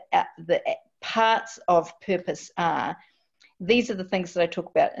think the parts of purpose are, these are the things that I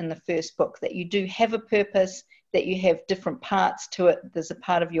talk about in the first book, that you do have a purpose, that you have different parts to it. There's a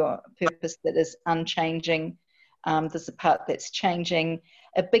part of your purpose that is unchanging. There's a part that's changing.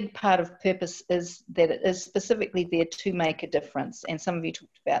 A big part of purpose is that it is specifically there to make a difference. And some of you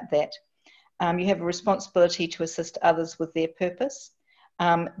talked about that. You have a responsibility to assist others with their purpose.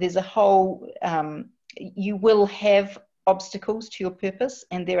 There's a whole, you will have obstacles to your purpose,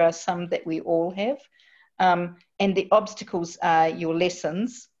 and there are some that we all have. And the obstacles are your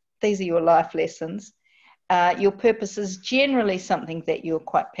lessons. These are your life lessons. Your purpose is generally something that you're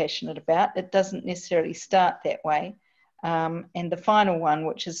quite passionate about. It doesn't necessarily start that way. And the final one,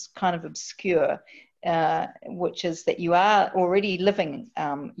 which is kind of obscure, which is that you are already living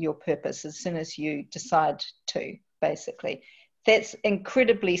your purpose as soon as you decide to, basically. That's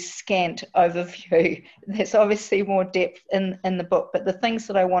incredibly scant overview. There's obviously more depth in the book, but the things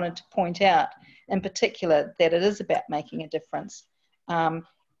that I wanted to point out in particular, that it is about making a difference.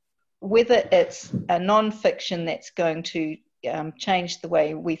 Whether it's a non-fiction that's going to change the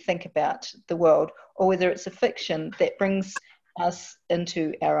way we think about the world, or whether it's a fiction that brings us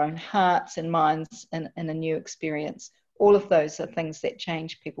into our own hearts and minds in a new experience. All of those are things that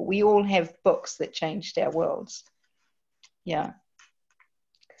change people. We all have books that changed our worlds. Yeah.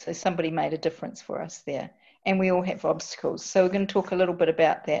 So somebody made a difference for us there. And we all have obstacles. So we're going to talk a little bit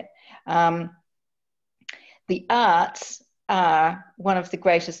about that. The arts are one of the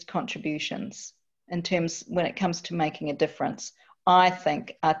greatest contributions in terms when it comes to making a difference. I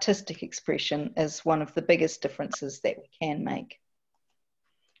think artistic expression is one of the biggest differences that we can make.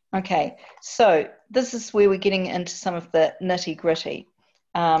 Okay, so this is where we're getting into some of the nitty-gritty.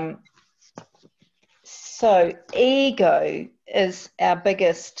 So ego is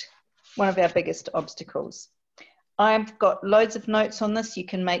one of our biggest obstacles. I've got loads of notes on this. You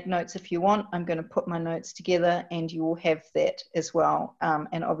can make notes if you want. I'm going to put my notes together and you will have that as well.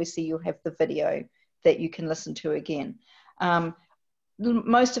 And obviously you'll have the video that you can listen to again.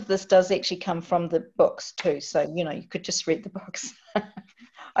 Most of this does actually come from the books too. So, you know, you could just read the books.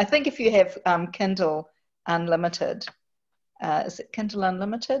 I think if you have Kindle Unlimited, is it Kindle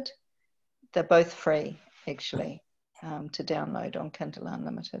Unlimited? They're both free actually to download on Kindle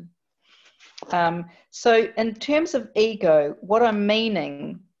Unlimited. So in terms of ego, what I'm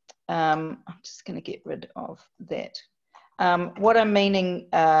meaning, I'm just going to get rid of that. What I'm meaning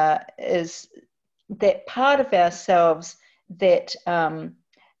is that part of ourselves that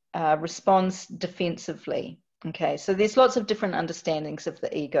responds defensively. Okay, so there's lots of different understandings of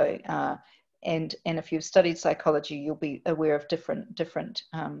the ego, and if you've studied psychology, you'll be aware of different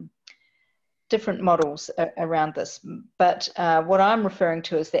models around this. But what I'm referring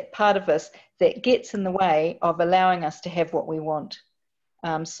to is that part of us that gets in the way of allowing us to have what we want.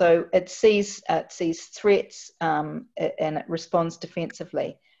 So it sees threats and it responds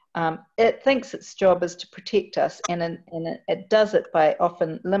defensively. It thinks its job is to protect us, and it does it by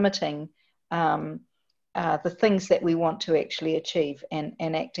often limiting the things that we want to actually achieve and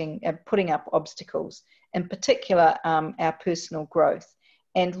acting and putting up obstacles, in particular our personal growth.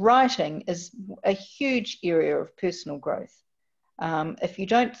 And writing is a huge area of personal growth. If you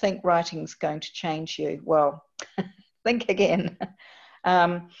don't think writing's going to change you, well, think again.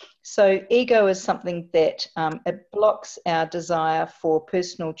 So ego is something that it blocks our desire for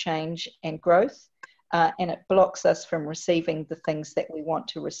personal change and growth, and it blocks us from receiving the things that we want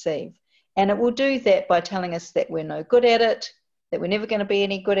to receive. And it will do that by telling us that we're no good at it, that we're never going to be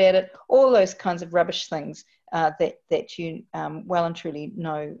any good at it, all those kinds of rubbish things that you well and truly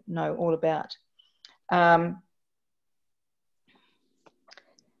know all about.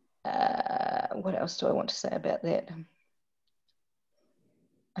 What else do I want to say about that?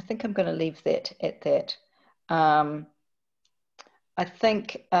 I think I'm going to leave that at that. I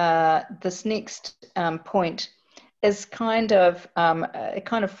think this next point is kind of, it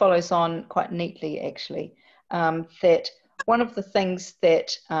kind of follows on quite neatly, actually, that one of the things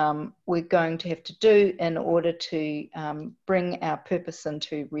that we're going to have to do in order to bring our purpose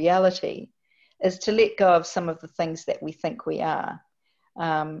into reality is to let go of some of the things that we think we are.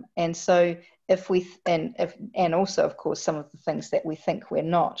 And so if we, and also, of course, some of the things that we think we're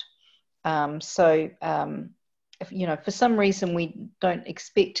not. If, you know, for some reason we don't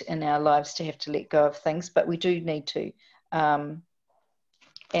expect in our lives to have to let go of things, but we do need to, and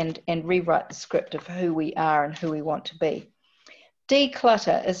rewrite the script of who we are and who we want to be.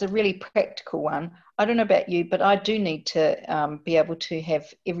 Declutter is a really practical one. I don't know about you, but I do need to be able to have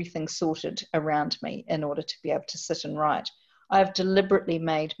everything sorted around me in order to be able to sit and write. I've deliberately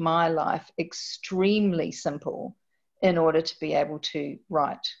made my life extremely simple in order to be able to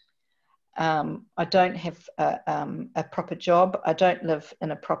write. I don't have a proper job. I don't live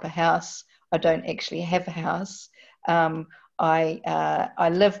in a proper house. I don't actually have a house. I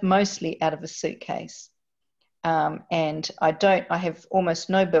live mostly out of a suitcase. And I have almost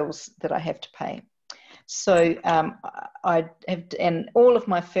no bills that I have to pay. So I have, and all of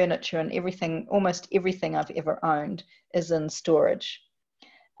my furniture and everything, almost everything I've ever owned is in storage.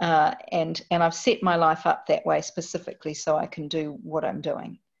 And I've set my life up that way specifically so I can do what I'm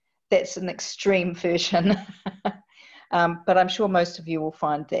doing. That's an extreme version, but I'm sure most of you will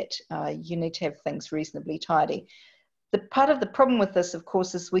find that you need to have things reasonably tidy. The part of the problem with this, of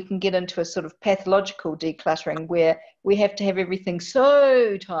course, is we can get into a sort of pathological decluttering where we have to have everything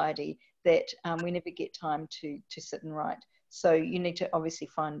so tidy that we never get time to sit and write. So you need to obviously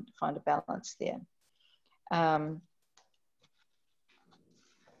find a balance there.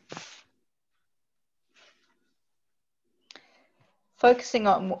 Focusing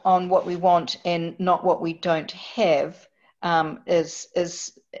on what we want and not what we don't have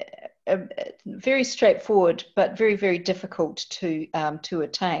is very straightforward, but very, very difficult to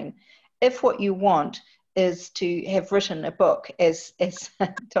attain. If what you want is to have written a book, as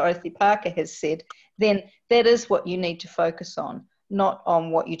Dorothy Parker has said, then that is what you need to focus on, not on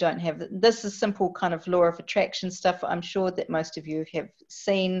what you don't have. This is simple kind of law of attraction stuff. I'm sure that most of you have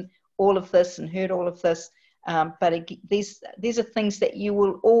seen all of this and heard all of this, but these are things that you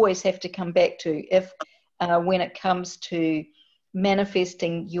will always have to come back to if when it comes to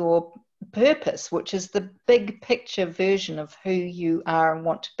manifesting your purpose, which is the big picture version of who you are and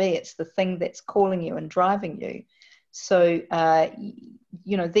want to be. It's the thing that's calling you and driving you. So,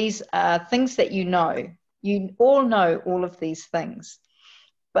 you know, these are things that you know. You all know all of these things,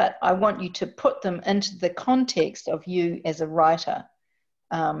 but I want you to put them into the context of you as a writer,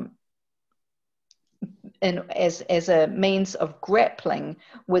 and as a means of grappling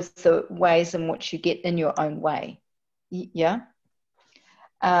with the ways in which you get in your own way. Yeah.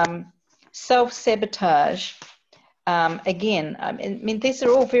 Self-sabotage, again, I mean, these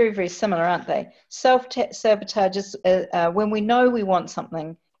are all very, very similar, aren't they? Self-sabotage is when we know we want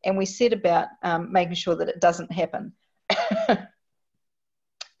something and we set about making sure that it doesn't happen.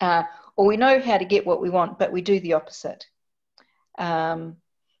 Or we know how to get what we want, but we do the opposite.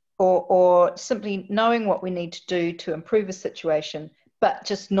 Or simply knowing what we need to do to improve a situation, but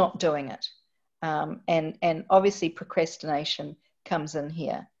just not doing it. And obviously procrastination comes in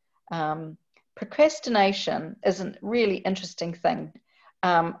here. Procrastination is a really interesting thing.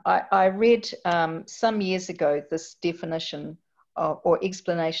 I read some years ago this definition or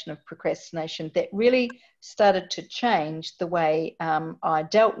explanation of procrastination that really started to change the way I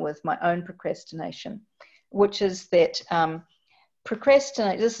dealt with my own procrastination, which is that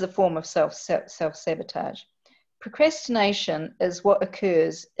procrastinate, this is a form of self-sabotage. Procrastination is what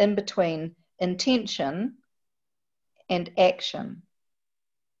occurs in between intention and action.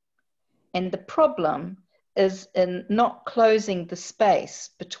 And the problem is in not closing the space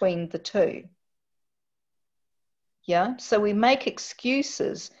between the two. Yeah, so we make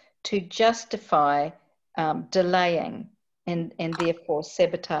excuses to justify delaying and therefore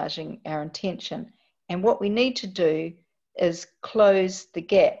sabotaging our intention. And what we need to do is close the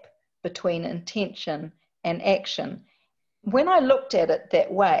gap between intention and action. When I looked at it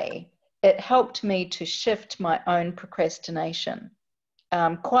that way, it helped me to shift my own procrastination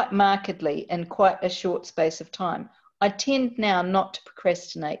quite markedly in quite a short space of time. I tend now not to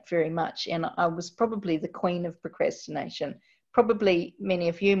procrastinate very much, and I was probably the queen of procrastination. Probably many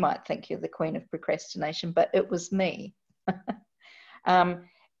of you might think you're the queen of procrastination, but it was me.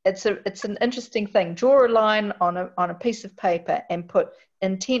 It's an interesting thing. Draw a line on a piece of paper and put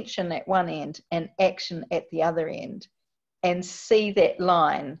intention at one end and action at the other end. and see that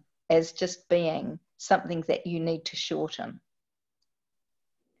line as just being something that you need to shorten.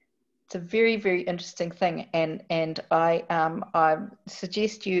 It's a very, very interesting thing, and I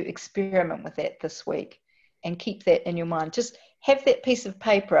suggest you experiment with that this week and keep that in your mind. Just have that piece of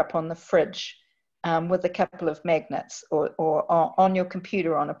paper up on the fridge with a couple of magnets, or on your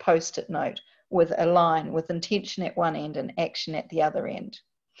computer on a post-it note with a line with intention at one end and action at the other end,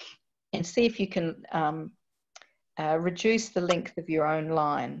 and see if you can reduce the length of your own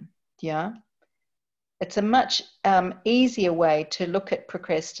line. Yeah. It's a much easier way to look at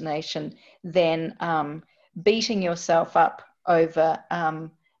procrastination than beating yourself up over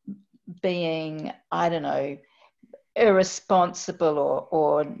being, I don't know, irresponsible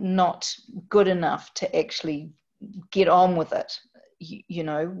or not good enough to actually get on with it. You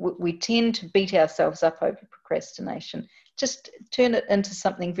know, we tend to beat ourselves up over procrastination. Just turn it into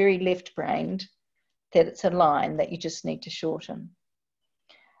something very left-brained, that it's a line that you just need to shorten.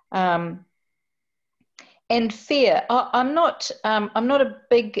 And fear. I'm not a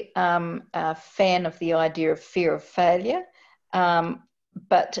big fan of the idea of fear of failure,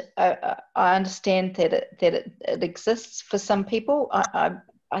 but I understand that it exists for some people.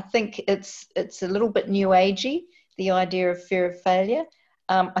 I think it's a little bit new agey, the idea of fear of failure.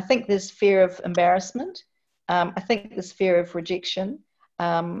 I think there's fear of embarrassment. I think there's fear of rejection.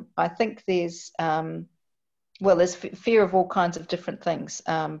 I think there's there's fear of all kinds of different things.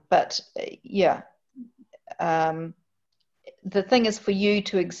 But yeah. The thing is for you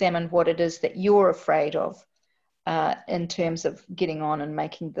to examine what it is that you're afraid of in terms of getting on and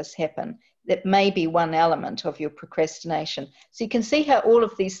making this happen. That may be one element of your procrastination. So you can see how all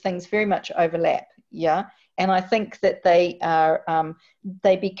of these things very much overlap, yeah? And I think that they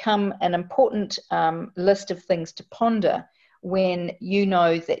become an important list of things to ponder when you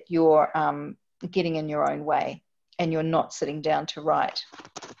know that you're getting in your own way and you're not sitting down to write.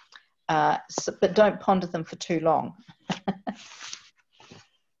 But don't ponder them for too long.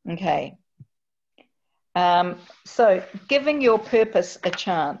 Okay. So giving your purpose a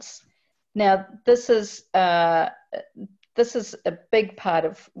chance. Now, this is a big part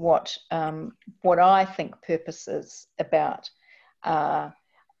of what I think purpose is about.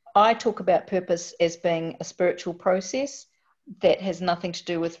 I talk about purpose as being a spiritual process that has nothing to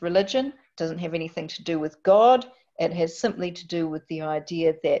do with religion, doesn't have anything to do with God. It has simply to do with the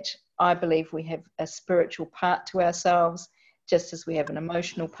idea that I believe we have a spiritual part to ourselves, just as we have an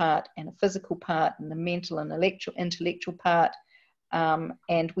emotional part and a physical part and a mental and intellectual part.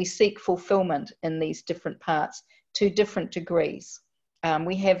 And we seek fulfillment in these different parts to different degrees.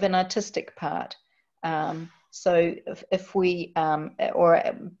 We have an artistic part. So if we, or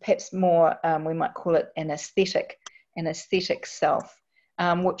perhaps more, we might call it an aesthetic self,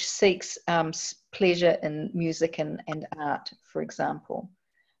 which seeks pleasure in music and art, for example.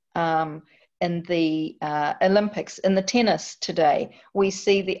 In the Olympics, in the tennis today, we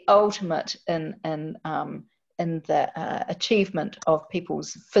see the ultimate in the achievement of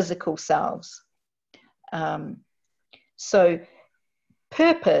people's physical selves. So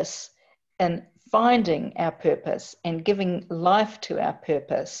purpose and finding our purpose and giving life to our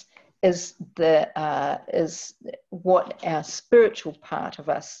purpose is what our spiritual part of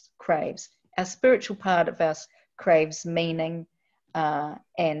us craves. Our spiritual part of us craves meaning,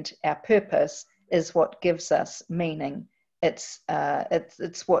 and our purpose is what gives us meaning. It's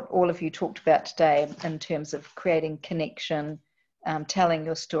what all of you talked about today in terms of creating connection, telling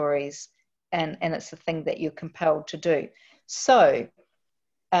your stories, and it's the thing that you're compelled to do. So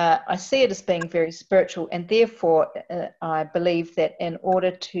I see it as being very spiritual, and therefore I believe that in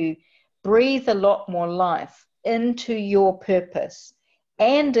order to breathe a lot more life into your purpose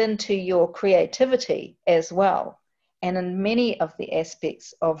and into your creativity as well, and in many of the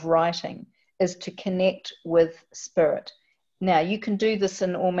aspects of writing, is to connect with spirit. Now, you can do this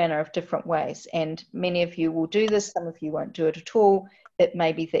in all manner of different ways, and many of you will do this, some of you won't do it at all. It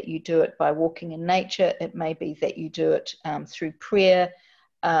may be that you do it by walking in nature, it may be that you do it through prayer.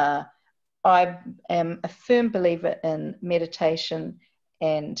 I am a firm believer in meditation,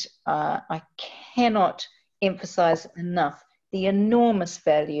 and I cannot emphasize enough the enormous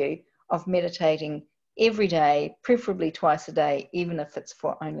value of meditating every day, preferably twice a day, even if it's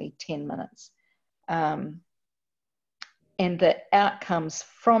for only 10 minutes. And the outcomes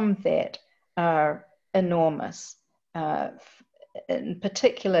from that are enormous. In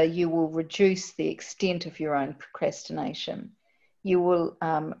particular, you will reduce the extent of your own procrastination. You will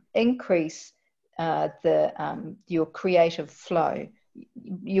increase your creative flow.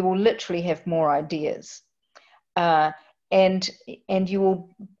 You will literally have more ideas. And you will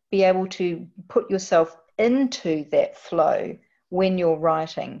be able to put yourself into that flow when you're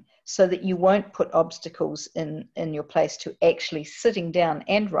writing, so that you won't put obstacles in your place to actually sitting down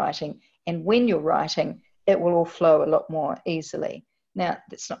and writing. And when you're writing, it will all flow a lot more easily. Now,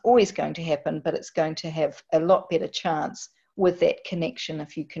 that's not always going to happen, but it's going to have a lot better chance with that connection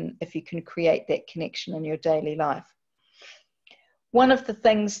if you can create that connection in your daily life. One of the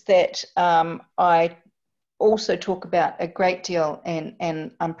things that I also talk about a great deal,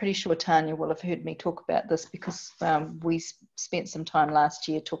 and I'm pretty sure Tanya will have heard me talk about this because we spent some time last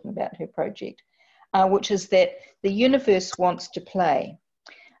year talking about her project, which is that the universe wants to play.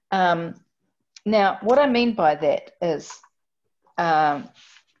 Now, what I mean by that is, I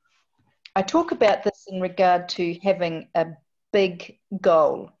talk about this in regard to having a big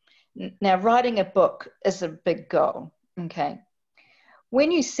goal. Now, writing a book is a big goal, okay?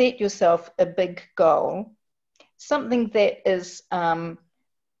 When you set yourself a big goal, something that is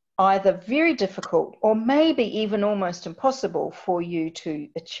either very difficult or maybe even almost impossible for you to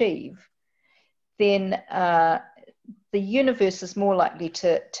achieve, then the universe is more likely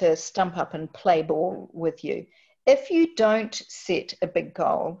to stump up and play ball with you. If you don't set a big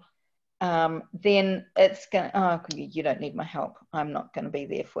goal, then it's going to, oh, you don't need my help. I'm not going to be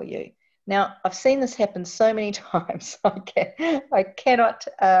there for you. Now, I've seen this happen so many times. I cannot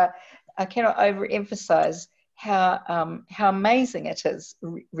overemphasize how amazing it is,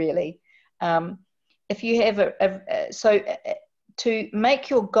 really. If you have to make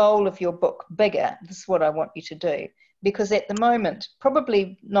your goal of your book bigger, this is what I want you to do, because at the moment,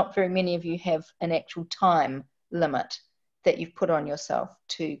 probably not very many of you have an actual time limit that you've put on yourself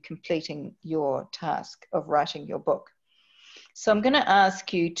to completing your task of writing your book. So I'm going to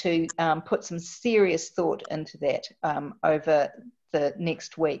ask you to put some serious thought into that over the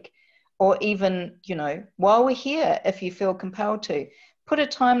next week, or even, you know, while we're here, if you feel compelled to, put a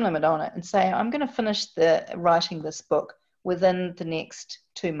time limit on it and say, I'm going to finish writing this book within the next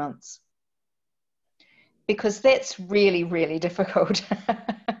 2 months. Because that's really, really difficult.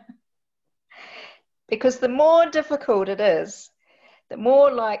 Because the more difficult it is, the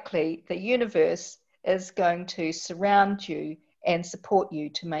more likely the universe is going to surround you and support you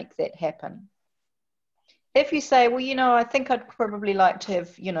to make that happen. If you say, well, you know, I think I'd probably like to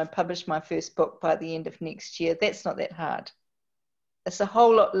have, you know, published my first book by the end of next year, that's not that hard. It's a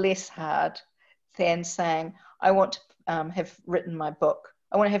whole lot less hard than saying, I want to have written my book.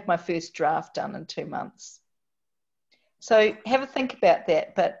 I want to have my first draft done in 2 months. So have a think about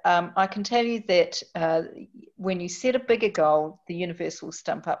that. But I can tell you that when you set a bigger goal, the universe will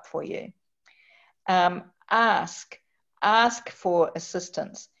stump up for you. Ask for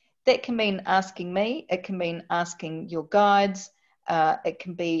assistance. That can mean asking me. It can mean asking your guides. It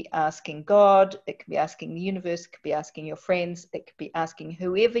can be asking God. It can be asking the universe. It could be asking your friends. It could be asking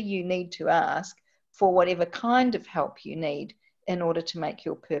whoever you need to ask for whatever kind of help you need in order to make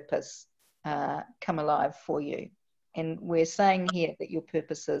your purpose come alive for you. And we're saying here that your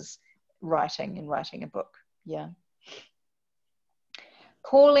purpose is writing and writing a book. Yeah.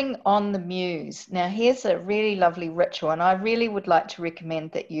 Calling on the muse. Now, here's a really lovely ritual, and I really would like to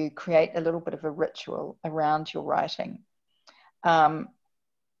recommend that you create a little bit of a ritual around your writing. A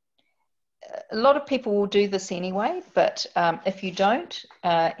lot of people will do this anyway, but if you don't,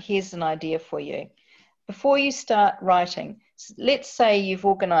 here's an idea for you. Before you start writing, let's say you've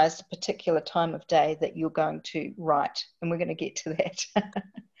organized a particular time of day that you're going to write, and we're going to get to that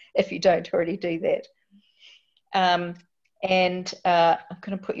if you don't already do that. I'm going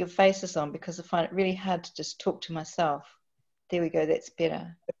to put your faces on because I find it really hard to just talk to myself. There we go, that's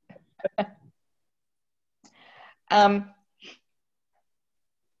better.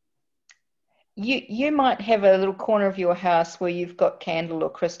 You might have a little corner of your house where you've got candle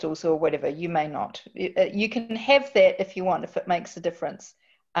or crystals or whatever. You may not. You can have that if you want, if it makes a difference.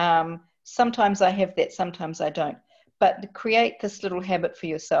 Sometimes I have that, sometimes I don't. But create this little habit for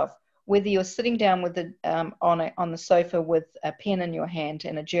yourself. Whether you're sitting down with on the sofa with a pen in your hand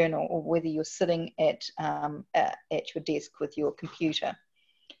and a journal, or whether you're sitting at your desk with your computer.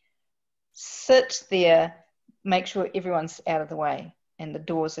 Sit there, make sure everyone's out of the way and the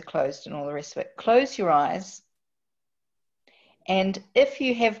doors are closed and all the rest of it. Close your eyes. And if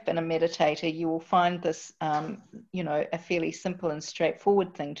you have been a meditator, you will find this, you know, a fairly simple and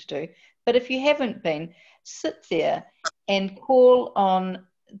straightforward thing to do. But if you haven't been, sit there and call on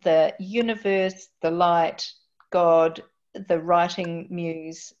the universe, the light, God, the writing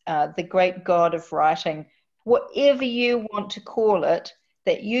muse, the great God of writing, whatever you want to call it,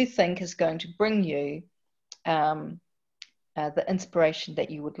 that you think is going to bring you the inspiration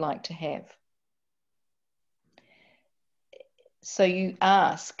that you would like to have. so you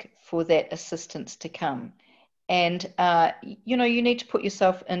ask for that assistance to come. And, you know, you need to put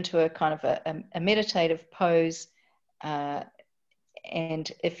yourself into a kind of a meditative pose.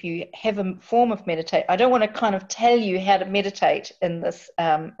 And if you have a form of meditate, I don't want to kind of tell you how to meditate in this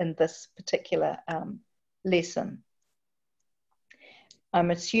particular lesson. I'm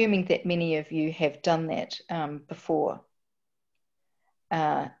assuming that many of you have done that before.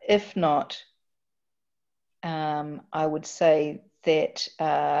 If not, I would say that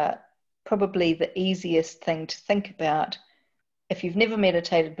probably the easiest thing to think about, if you've never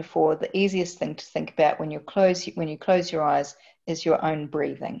meditated before, the easiest thing to think about when you close your eyes is your own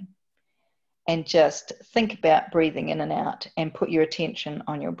breathing. And just think about breathing in and out and put your attention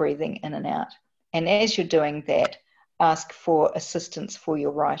on your breathing in and out. And as you're doing that, ask for assistance for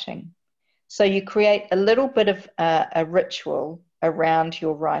your writing. So you create a little bit of a ritual around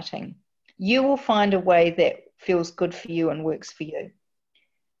your writing. You will find a way that feels good for you and works for you.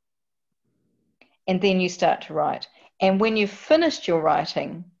 And then you start to write. And when you've finished your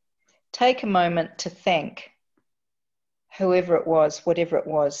writing, take a moment to thank whoever it was, whatever it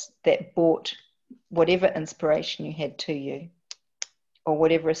was that brought whatever inspiration you had to you, or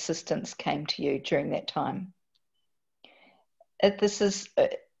whatever assistance came to you during that time.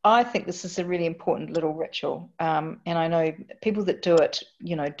 I think this is a really important little ritual. And I know people that do it,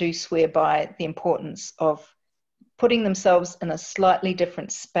 you know, do swear by the importance of putting themselves in a slightly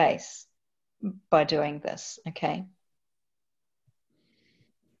different space by doing this, okay?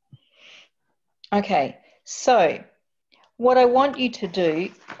 Okay, so what I want you to do,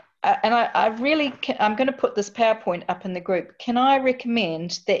 and I'm going to put this PowerPoint up in the group. Can I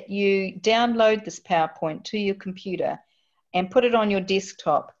recommend that you download this PowerPoint to your computer and put it on your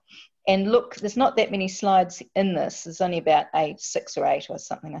desktop and look? There's not that many slides in this. There's only about 6 or 8 or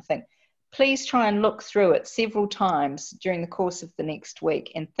something, I think. Please try and look through it several times during the course of the next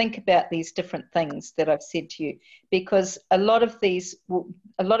week and think about these different things that I've said to you, because a lot of things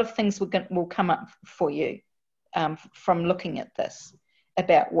will come up for you from looking at this,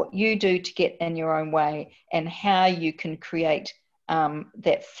 about what you do to get in your own way and how you can create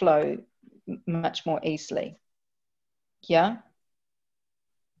that flow much more easily. Yeah?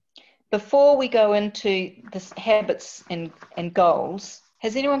 Before we go into this habits and goals,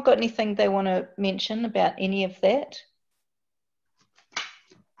 has anyone got anything they want to mention about any of that?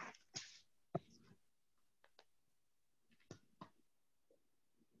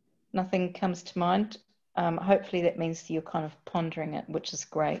 Nothing comes to mind. Hopefully that means you're kind of pondering it, which is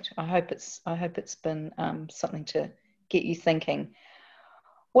great. I hope it's been something to get you thinking.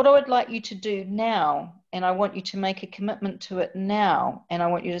 What I would like you to do now, and I want you to make a commitment to it now, and I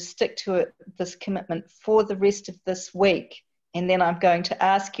want you to stick to it, this commitment for the rest of this week, and then I'm going to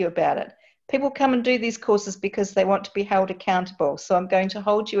ask you about it. People come and do these courses because they want to be held accountable, so I'm going to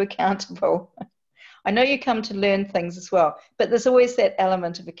hold you accountable. I know you come to learn things as well, but there's always that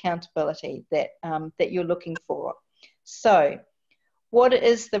element of accountability that you're looking for. So what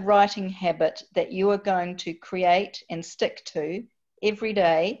is the writing habit that you are going to create and stick to every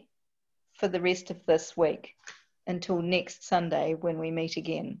day for the rest of this week until next Sunday when we meet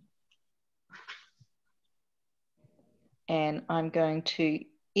again? And I'm going to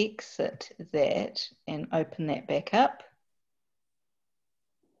exit that and open that back up.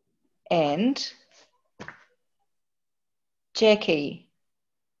 And Jackie,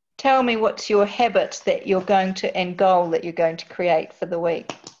 tell me what's your habit that you're going to, and goal that you're going to create for the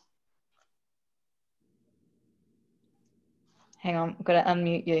week. Hang on, I've got to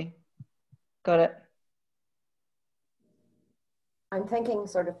unmute you. Got it. I'm thinking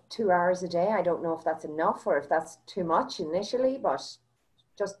sort of 2 hours a day. I don't know if that's enough or if that's too much initially, but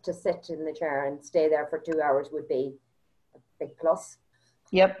just to sit in the chair and stay there for 2 hours would be a big plus.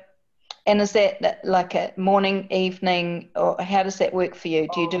 Yep. And is that like a morning, evening, or how does that work for you?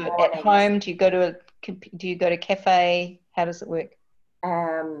 Do you do it at home? Do you go to a cafe? How does it work?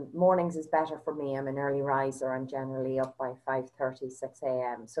 Mornings is better for me. I'm an early riser. I'm generally up by 5:30, 6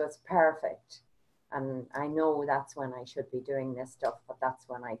 a.m. So it's perfect. And I know that's when I should be doing this stuff, but that's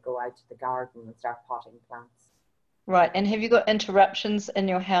when I go out to the garden and start potting plants. Right. And have you got interruptions in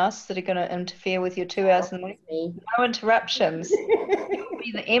your house that are going to interfere with your 2 hours in the week? No interruptions. You'll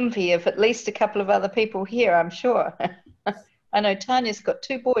be the envy of at least a couple of other people here, I'm sure. I know Tanya's got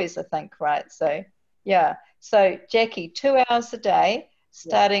 2 boys, I think, right? So, yeah. So, Jackie, 2 hours a day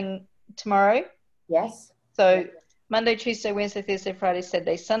starting tomorrow? Yes. So, Monday, Tuesday, Wednesday, Thursday, Friday,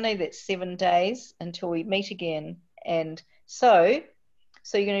 Saturday, Sunday, that's 7 days until we meet again. And so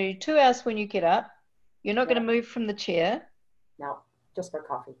you're going to do 2 hours when you get up. You're not going to move from the chair. No, just for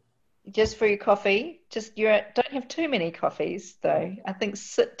coffee. Just for your coffee. Just you don't have too many coffees though. I think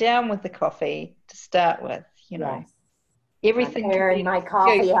sit down with the coffee to start with, you know. Yes. Everything I'm can pouring be my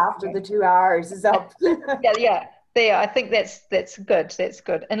coffee after the 2 hours is up. yeah. There, I think that's good. That's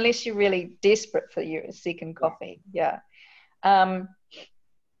good. Unless you're really desperate for your second coffee. Yeah.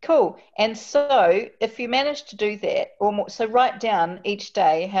 Cool. And so if you manage to do that, or more, so write down each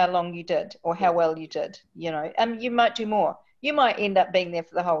day how long you did or how well you did, you know, and you might do more. You might end up being there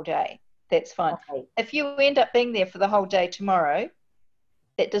for the whole day. That's fine. Okay. If you end up being there for the whole day tomorrow,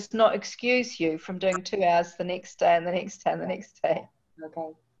 that does not excuse you from doing 2 hours the next day and the next day and the next day.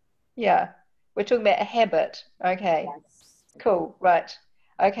 Okay. Yeah. We're talking about a habit. Okay. Yes. Cool. Right.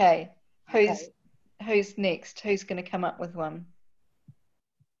 Okay. Who's next? Who's going to come up with one?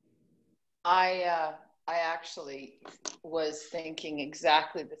 I actually was thinking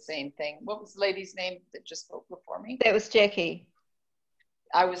exactly the same thing. What was the lady's name that just spoke before me? That was Jackie.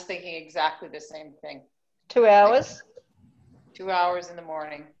 I was thinking exactly the same thing. 2 hours? 2 hours in the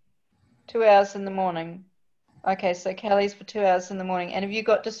morning. 2 hours in the morning. Okay, so Kelly's for 2 hours in the morning. And have you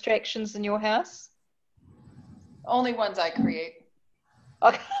got distractions in your house? Only ones I create.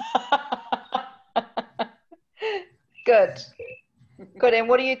 Okay. Good. Good. And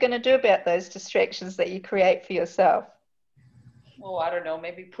what are you going to do about those distractions that you create for yourself? Oh, I don't know.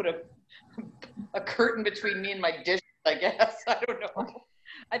 Maybe put a curtain between me and my dishes, I guess. I don't know.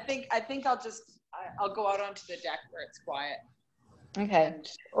 I think I'll go out onto the deck where it's quiet. Okay.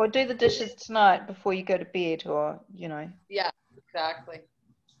 Or do the dishes tonight before you go to bed, or, you know. Yeah, exactly.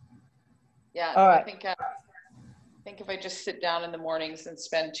 Yeah. All right. I think if I just sit down in the mornings and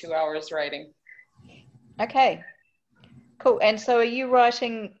spend 2 hours writing. Okay. Cool. And so are you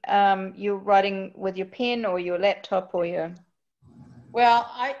writing, you're writing with your pen or your laptop or your... Well,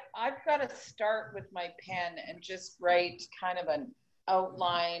 I've got to start with my pen and just write kind of an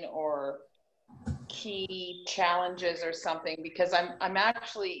outline or key challenges or something, because I'm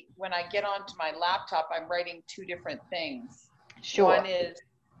actually, when I get onto my laptop, I'm writing two different things. Sure.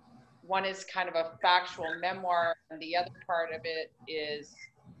 One is kind of a factual memoir, and the other part of it is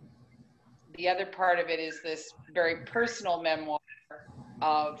this very personal memoir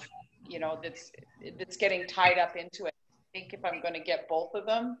of, you know, that's getting tied up into it. I think if I'm going to get both of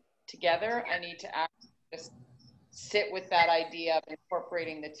them together, I need to actually just sit with that idea of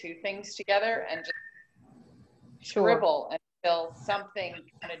incorporating the two things together and just scribble until something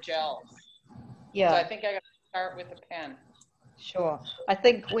kind of gels. Yeah. So I think I got to start with a pen. Sure. I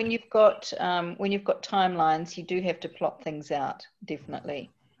think when you've got timelines, you do have to plot things out, definitely.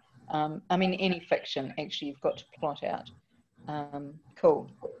 I mean, any fiction, actually, you've got to plot out.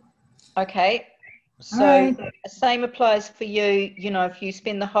 Cool. Okay. So same applies for you. You know, if you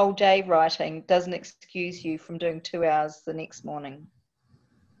spend the whole day writing, doesn't excuse you from doing 2 hours the next morning.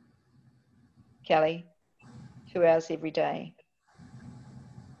 Kelly, 2 hours every day.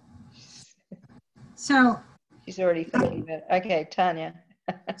 So she's already thinking about it. Okay, Tanya.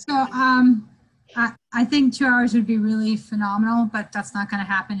 So I think 2 hours would be really phenomenal, but that's not going to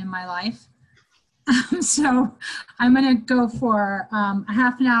happen in my life. So I'm going to go for a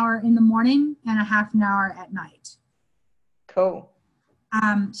half an hour in the morning and a half an hour at night. Cool.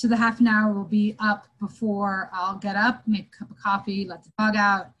 So the half an hour will be up before I'll get up, make a cup of coffee, let the dog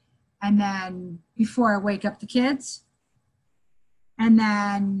out, and then before I wake up the kids. And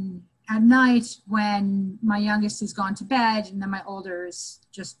then at night when my youngest has gone to bed and then my older is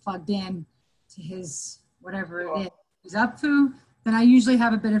just plugged in to his whatever it is he's up to, then I usually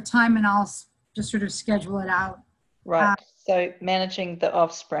have a bit of time and I'll just sort of schedule it out. Right. So managing the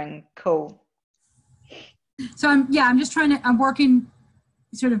offspring. Cool. So I'm working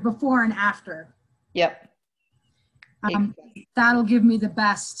sort of before and after. Yep. That'll give me the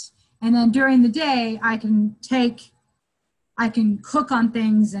best. And then during the day, I can cook on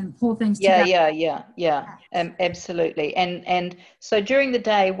things and pull things together. Yeah. Absolutely. And so during the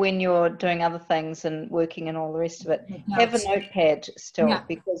day when you're doing other things and working and all the rest of it, have a notepad still,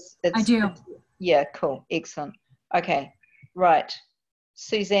 because I do. Yeah, cool. Excellent. Okay. Right.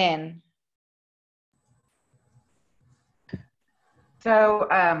 Suzanne. So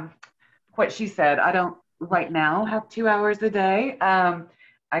what she said, I don't right now have 2 hours a day.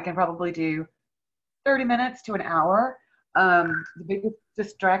 I can probably do 30 minutes to an hour. The biggest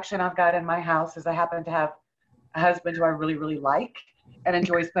distraction I've got in my house is I happen to have a husband who I really, really like and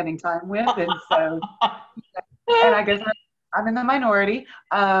enjoy spending time with. And so, and I guess I'm in the minority,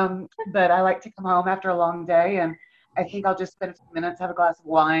 but I like to come home after a long day, and I think I'll just spend a few minutes, have a glass of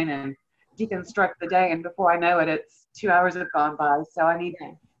wine, and deconstruct the day. And before I know it, it's 2 hours have gone by. So I need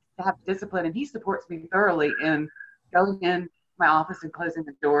to have discipline, and he supports me thoroughly in going in my office and closing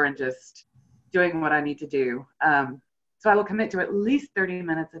the door and just doing what I need to do. So I will commit to at least 30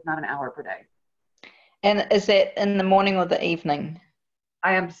 minutes, if not an hour per day. And is that in the morning or the evening?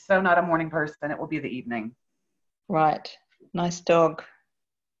 I am so not a morning person. It will be the evening. Right. Nice dog.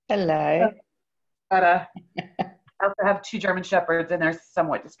 Hello. But I also have 2 German Shepherds, and they're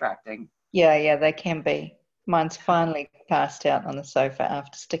somewhat distracting. Yeah, they can be. Mine's finally passed out on the sofa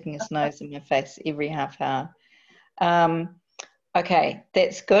after sticking his nose in my face every half hour. Okay,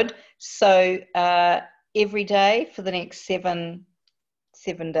 that's good. So every day for the next seven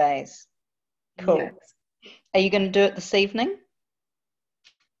days. Cool. Yes. Are you going to do it this evening?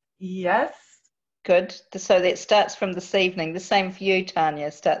 Yes. Good. So that starts from this evening. The same for you,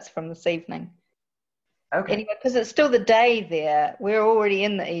 Tanya, starts from this evening. Okay. Anyway, because it's still the day there. We're already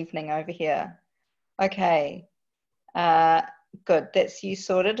in the evening over here. Okay. Good. That's you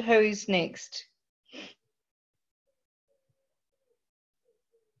sorted. Who's next?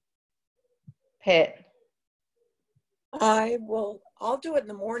 Pat. I'll do it in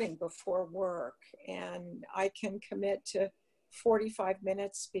the morning before work, and I can commit to 45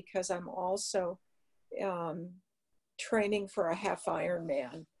 minutes because I'm also training for a half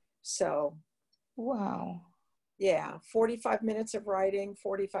Ironman. So, wow. Yeah, 45 minutes of writing,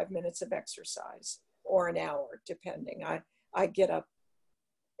 45 minutes of exercise, or an hour, depending. I get up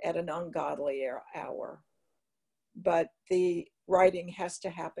at an ungodly hour, but the writing has to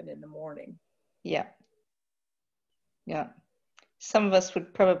happen in the morning. Yeah. Some of us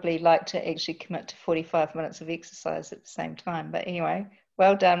would probably like to actually commit to 45 minutes of exercise at the same time. But anyway,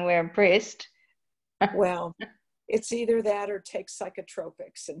 well done. We're impressed. Well, it's either that or take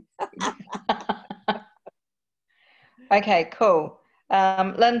psychotropics. Okay, cool.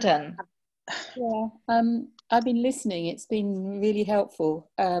 Lyndon. Yeah, I've been listening. It's been really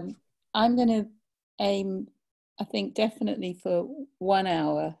helpful. I'm going to aim, I think, definitely for 1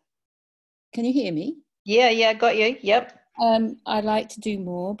 hour. Can you hear me? Yeah, got you. Yep. I like to do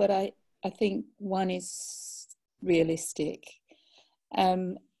more, but I think 1 is realistic.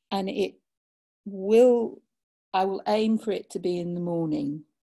 And I will aim for it to be in the morning,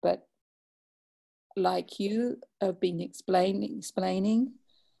 but like you have been explaining,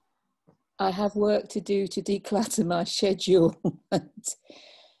 I have work to do to declutter my schedule. And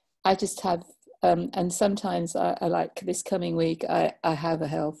I just have, and sometimes I like this coming week, I have a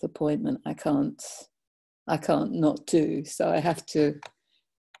health appointment I can't not do. So I have to,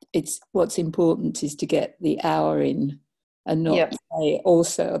 what's important is to get the hour in and not say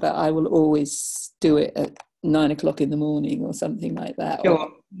also that I will always do it at 9 o'clock in the morning or something like that.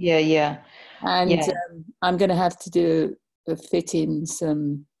 Sure. Yeah. And I'm going to have to fit in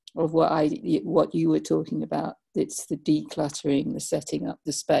some of what you were talking about. It's the decluttering, the setting up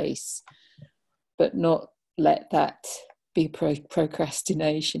the space, but not let that be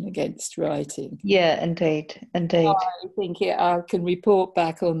procrastination against writing. Yeah, indeed. I think I can report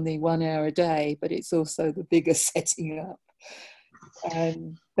back on the 1 hour a day, but it's also the bigger setting up.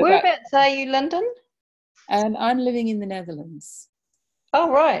 Whereabouts are you, Lyndon? I'm living in the Netherlands.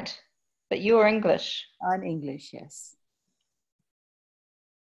 Oh, right. But you're English. I'm English, yes.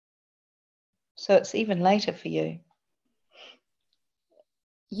 So it's even later for you.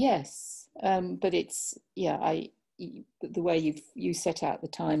 Yes, but it's, the way you set out the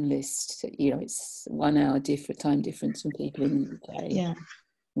time list, it's 1 hour time difference from people in the UK.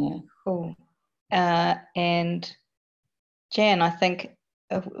 Yeah. Cool. And Jan, I think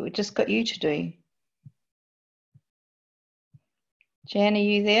we just got you to do. Jan, are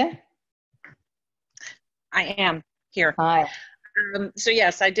you there? I am here. Hi. So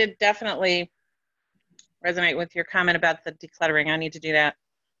yes, I did definitely resonate with your comment about the decluttering. I need to do that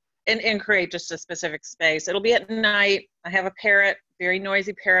and create just a specific space. It'll be at night. I have a parrot, very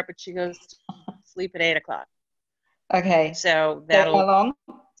noisy parrot, but she goes to sleep at 8 o'clock. Okay. So that'll how long?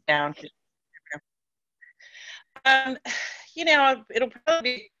 Down. It'll probably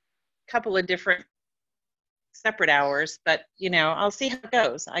be a couple of different separate hours, but I'll see how it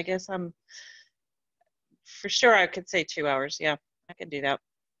goes. I guess for sure I could say 2 hours. Yeah, I could do that.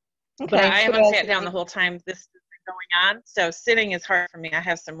 Okay, but I haven't sat down the whole time this has been going on, so sitting is hard for me. I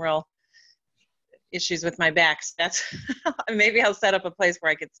have some real issues with my back. So that's maybe I'll set up a place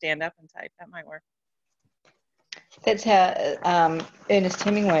where I could stand up and type. That might work. That's how Ernest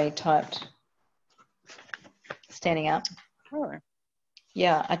Hemingway typed, standing up. Oh.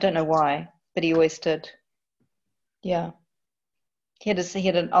 Yeah, I don't know why, but he always did. Yeah. He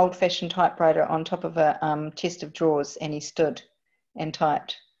had an old-fashioned typewriter on top of a chest of drawers, and he stood and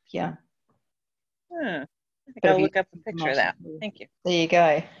typed. Yeah. I think I'll look up a picture of that. Thank you. There you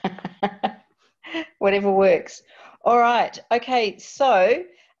go. Whatever works. All right. Okay. So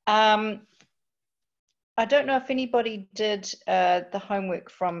I don't know if anybody did the homework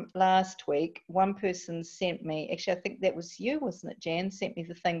from last week. One person sent me, actually, I think that was you, wasn't it, Jan? Sent me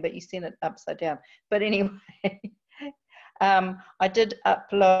the thing, but you sent it upside down. But anyway, I did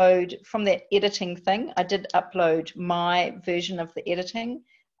upload from that editing thing. I did upload my version of the editing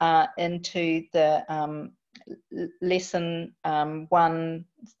into the lesson 1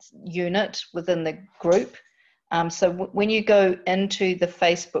 unit within the group. So when you go into the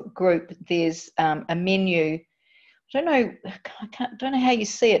Facebook group, there's a menu. I don't know how you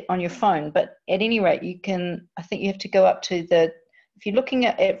see it on your phone, but at any rate, you can, I think you have to go up to if you're looking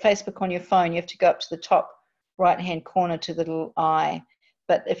at Facebook on your phone, you have to go up to the top right-hand corner to the little eye.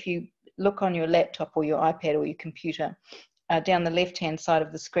 But if you look on your laptop or your iPad or your computer, down the left-hand side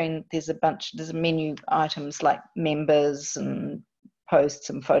of the screen, there's a menu items like members and posts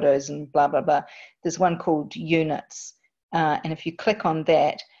and photos and blah, blah, blah. There's one called units. And if you click on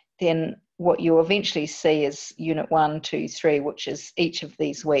that, then what you'll eventually see is unit 1, 2, 3, which is each of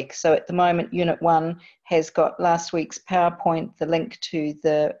these weeks. So at the moment, unit 1 has got last week's PowerPoint, the link to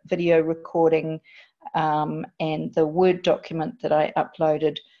the video recording, and the Word document that I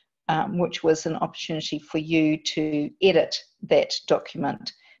uploaded, which was an opportunity for you to edit that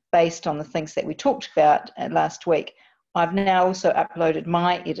document based on the things that we talked about last week. I've now also uploaded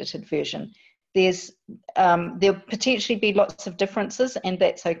my edited version. There'll potentially be lots of differences, and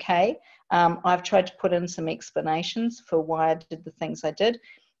that's okay. I've tried to put in some explanations for why I did the things I did.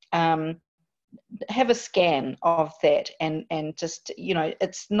 Have a scan of that and just,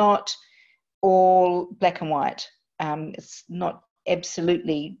 it's not all black and white. It's not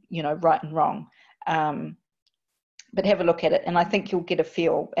absolutely, right and wrong. But have a look at it, and I think you'll get a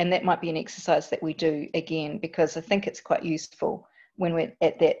feel, and that might be an exercise that we do again, because I think it's quite useful when we're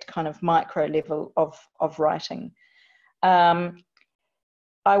at that kind of micro level of writing. I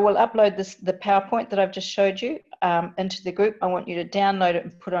will upload the PowerPoint that I've just showed you into the group. I want you to download it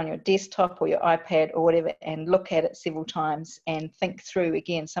and put it on your desktop or your iPad or whatever, and look at it several times and think through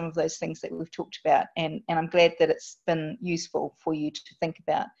again some of those things that we've talked about. And I'm glad that it's been useful for you to think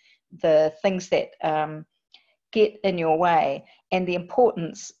about the things that get in your way and the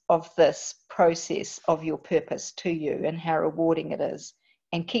importance of this process of your purpose to you and how rewarding it is.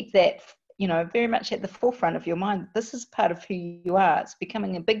 And keep that, very much at the forefront of your mind. This is part of who you are. It's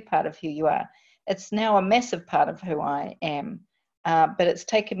becoming a big part of who you are. It's now a massive part of who I am. But it's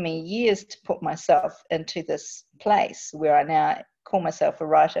taken me years to put myself into this place where I now call myself a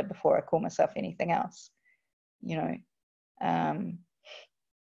writer before I call myself anything else.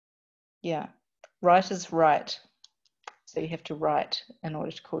 Yeah. Writers write. So you have to write in order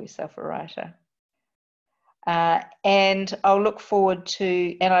to call yourself a writer. And I'll look forward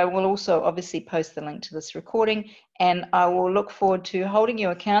to, and I will also obviously post the link to this recording, and I will look forward to holding you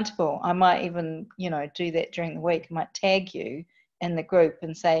accountable. I might even, do that during the week. I might tag you in the group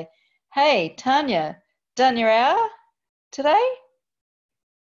and say, hey, Tanya, done your hour today?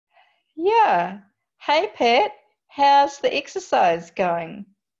 Yeah. Hey, Pat, how's the exercise going?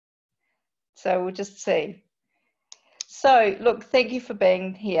 So we'll just see. So, look, thank you for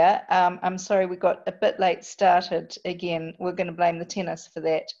being here. I'm sorry we got a bit late started. Again, we're going to blame the tennis for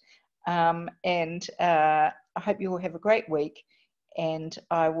that. And I hope you all have a great week. And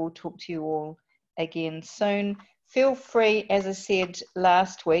I will talk to you all again soon. Feel free, as I said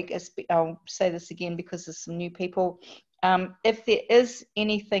last week, I'll say this again because there's some new people. If there is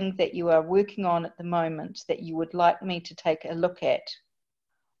anything that you are working on at the moment that you would like me to take a look at,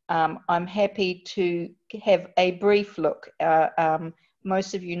 I'm happy to have a brief look.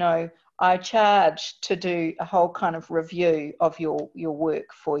 Most of you know I charge to do a whole kind of review of your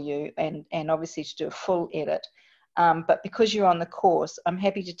work for you, and obviously to do a full edit. But because you're on the course, I'm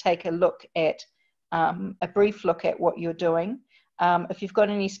happy to take a look at a brief look at what you're doing. If you've got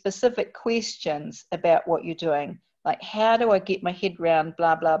any specific questions about what you're doing, like how do I get my head around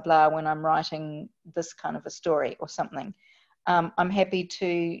blah, blah, blah when I'm writing this kind of a story or something, I'm happy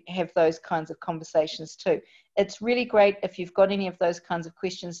to have those kinds of conversations too. It's really great if you've got any of those kinds of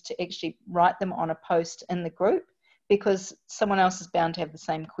questions to actually write them on a post in the group, because someone else is bound to have the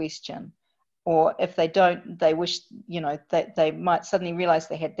same question. Or if they don't, they wish, that they might suddenly realize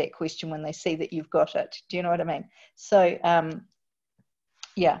they had that question when they see that you've got it. Do you know what I mean? So,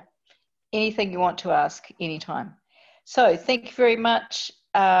 yeah, anything you want to ask anytime. So thank you very much.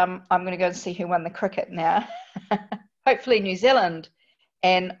 I'm going to go and see who won the cricket now. Hopefully New Zealand.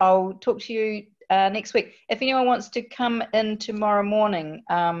 And I'll talk to you next week. If anyone wants to come in tomorrow morning,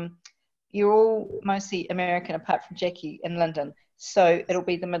 you're all mostly American apart from Jackie in London. So it'll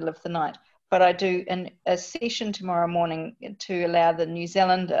be the middle of the night. but I do a session tomorrow morning to allow the New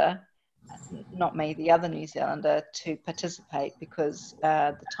Zealander, not me, the other New Zealander, to participate because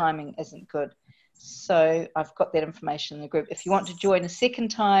the timing isn't good. So I've got that information in the group. If you want to join a second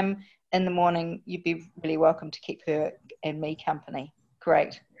time in the morning, you'd be really welcome to keep her and me company.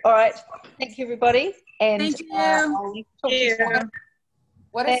 Great. All right. Thank you, everybody. And Thank you. I'll talk to you soon.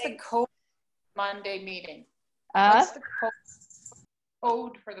 What is the code for Monday meeting? Uh, What's the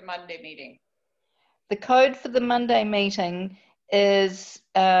code for the Monday meeting? The code for the Monday meeting is,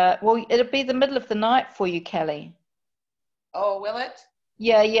 well, it'll be the middle of the night for you, Kelly. Oh, will it?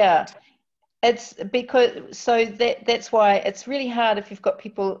 Yeah, yeah. It's because, so that's why it's really hard if you've got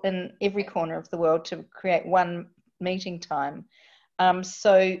people in every corner of the world to create one meeting time.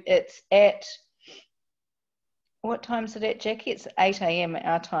 So it's at, what time is it at, Jackie? It's 8 a.m.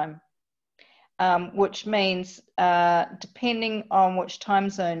 our time, which means depending on which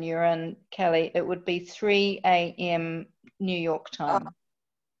time zone you're in, Kelly, it would be 3 a.m. New York time.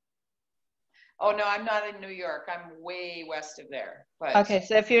 Oh no, I'm not in New York. I'm way west of there. But Okay,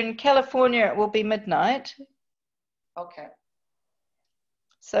 so if you're in California, it will be midnight. okay.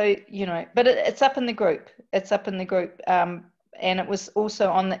 So, you know, but it's up in the group. It's up in the group. And it was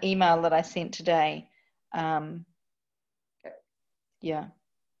also on the email that I sent today. Okay. Yeah.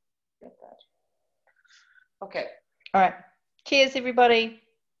 Get that. Okay. All right. Cheers, everybody.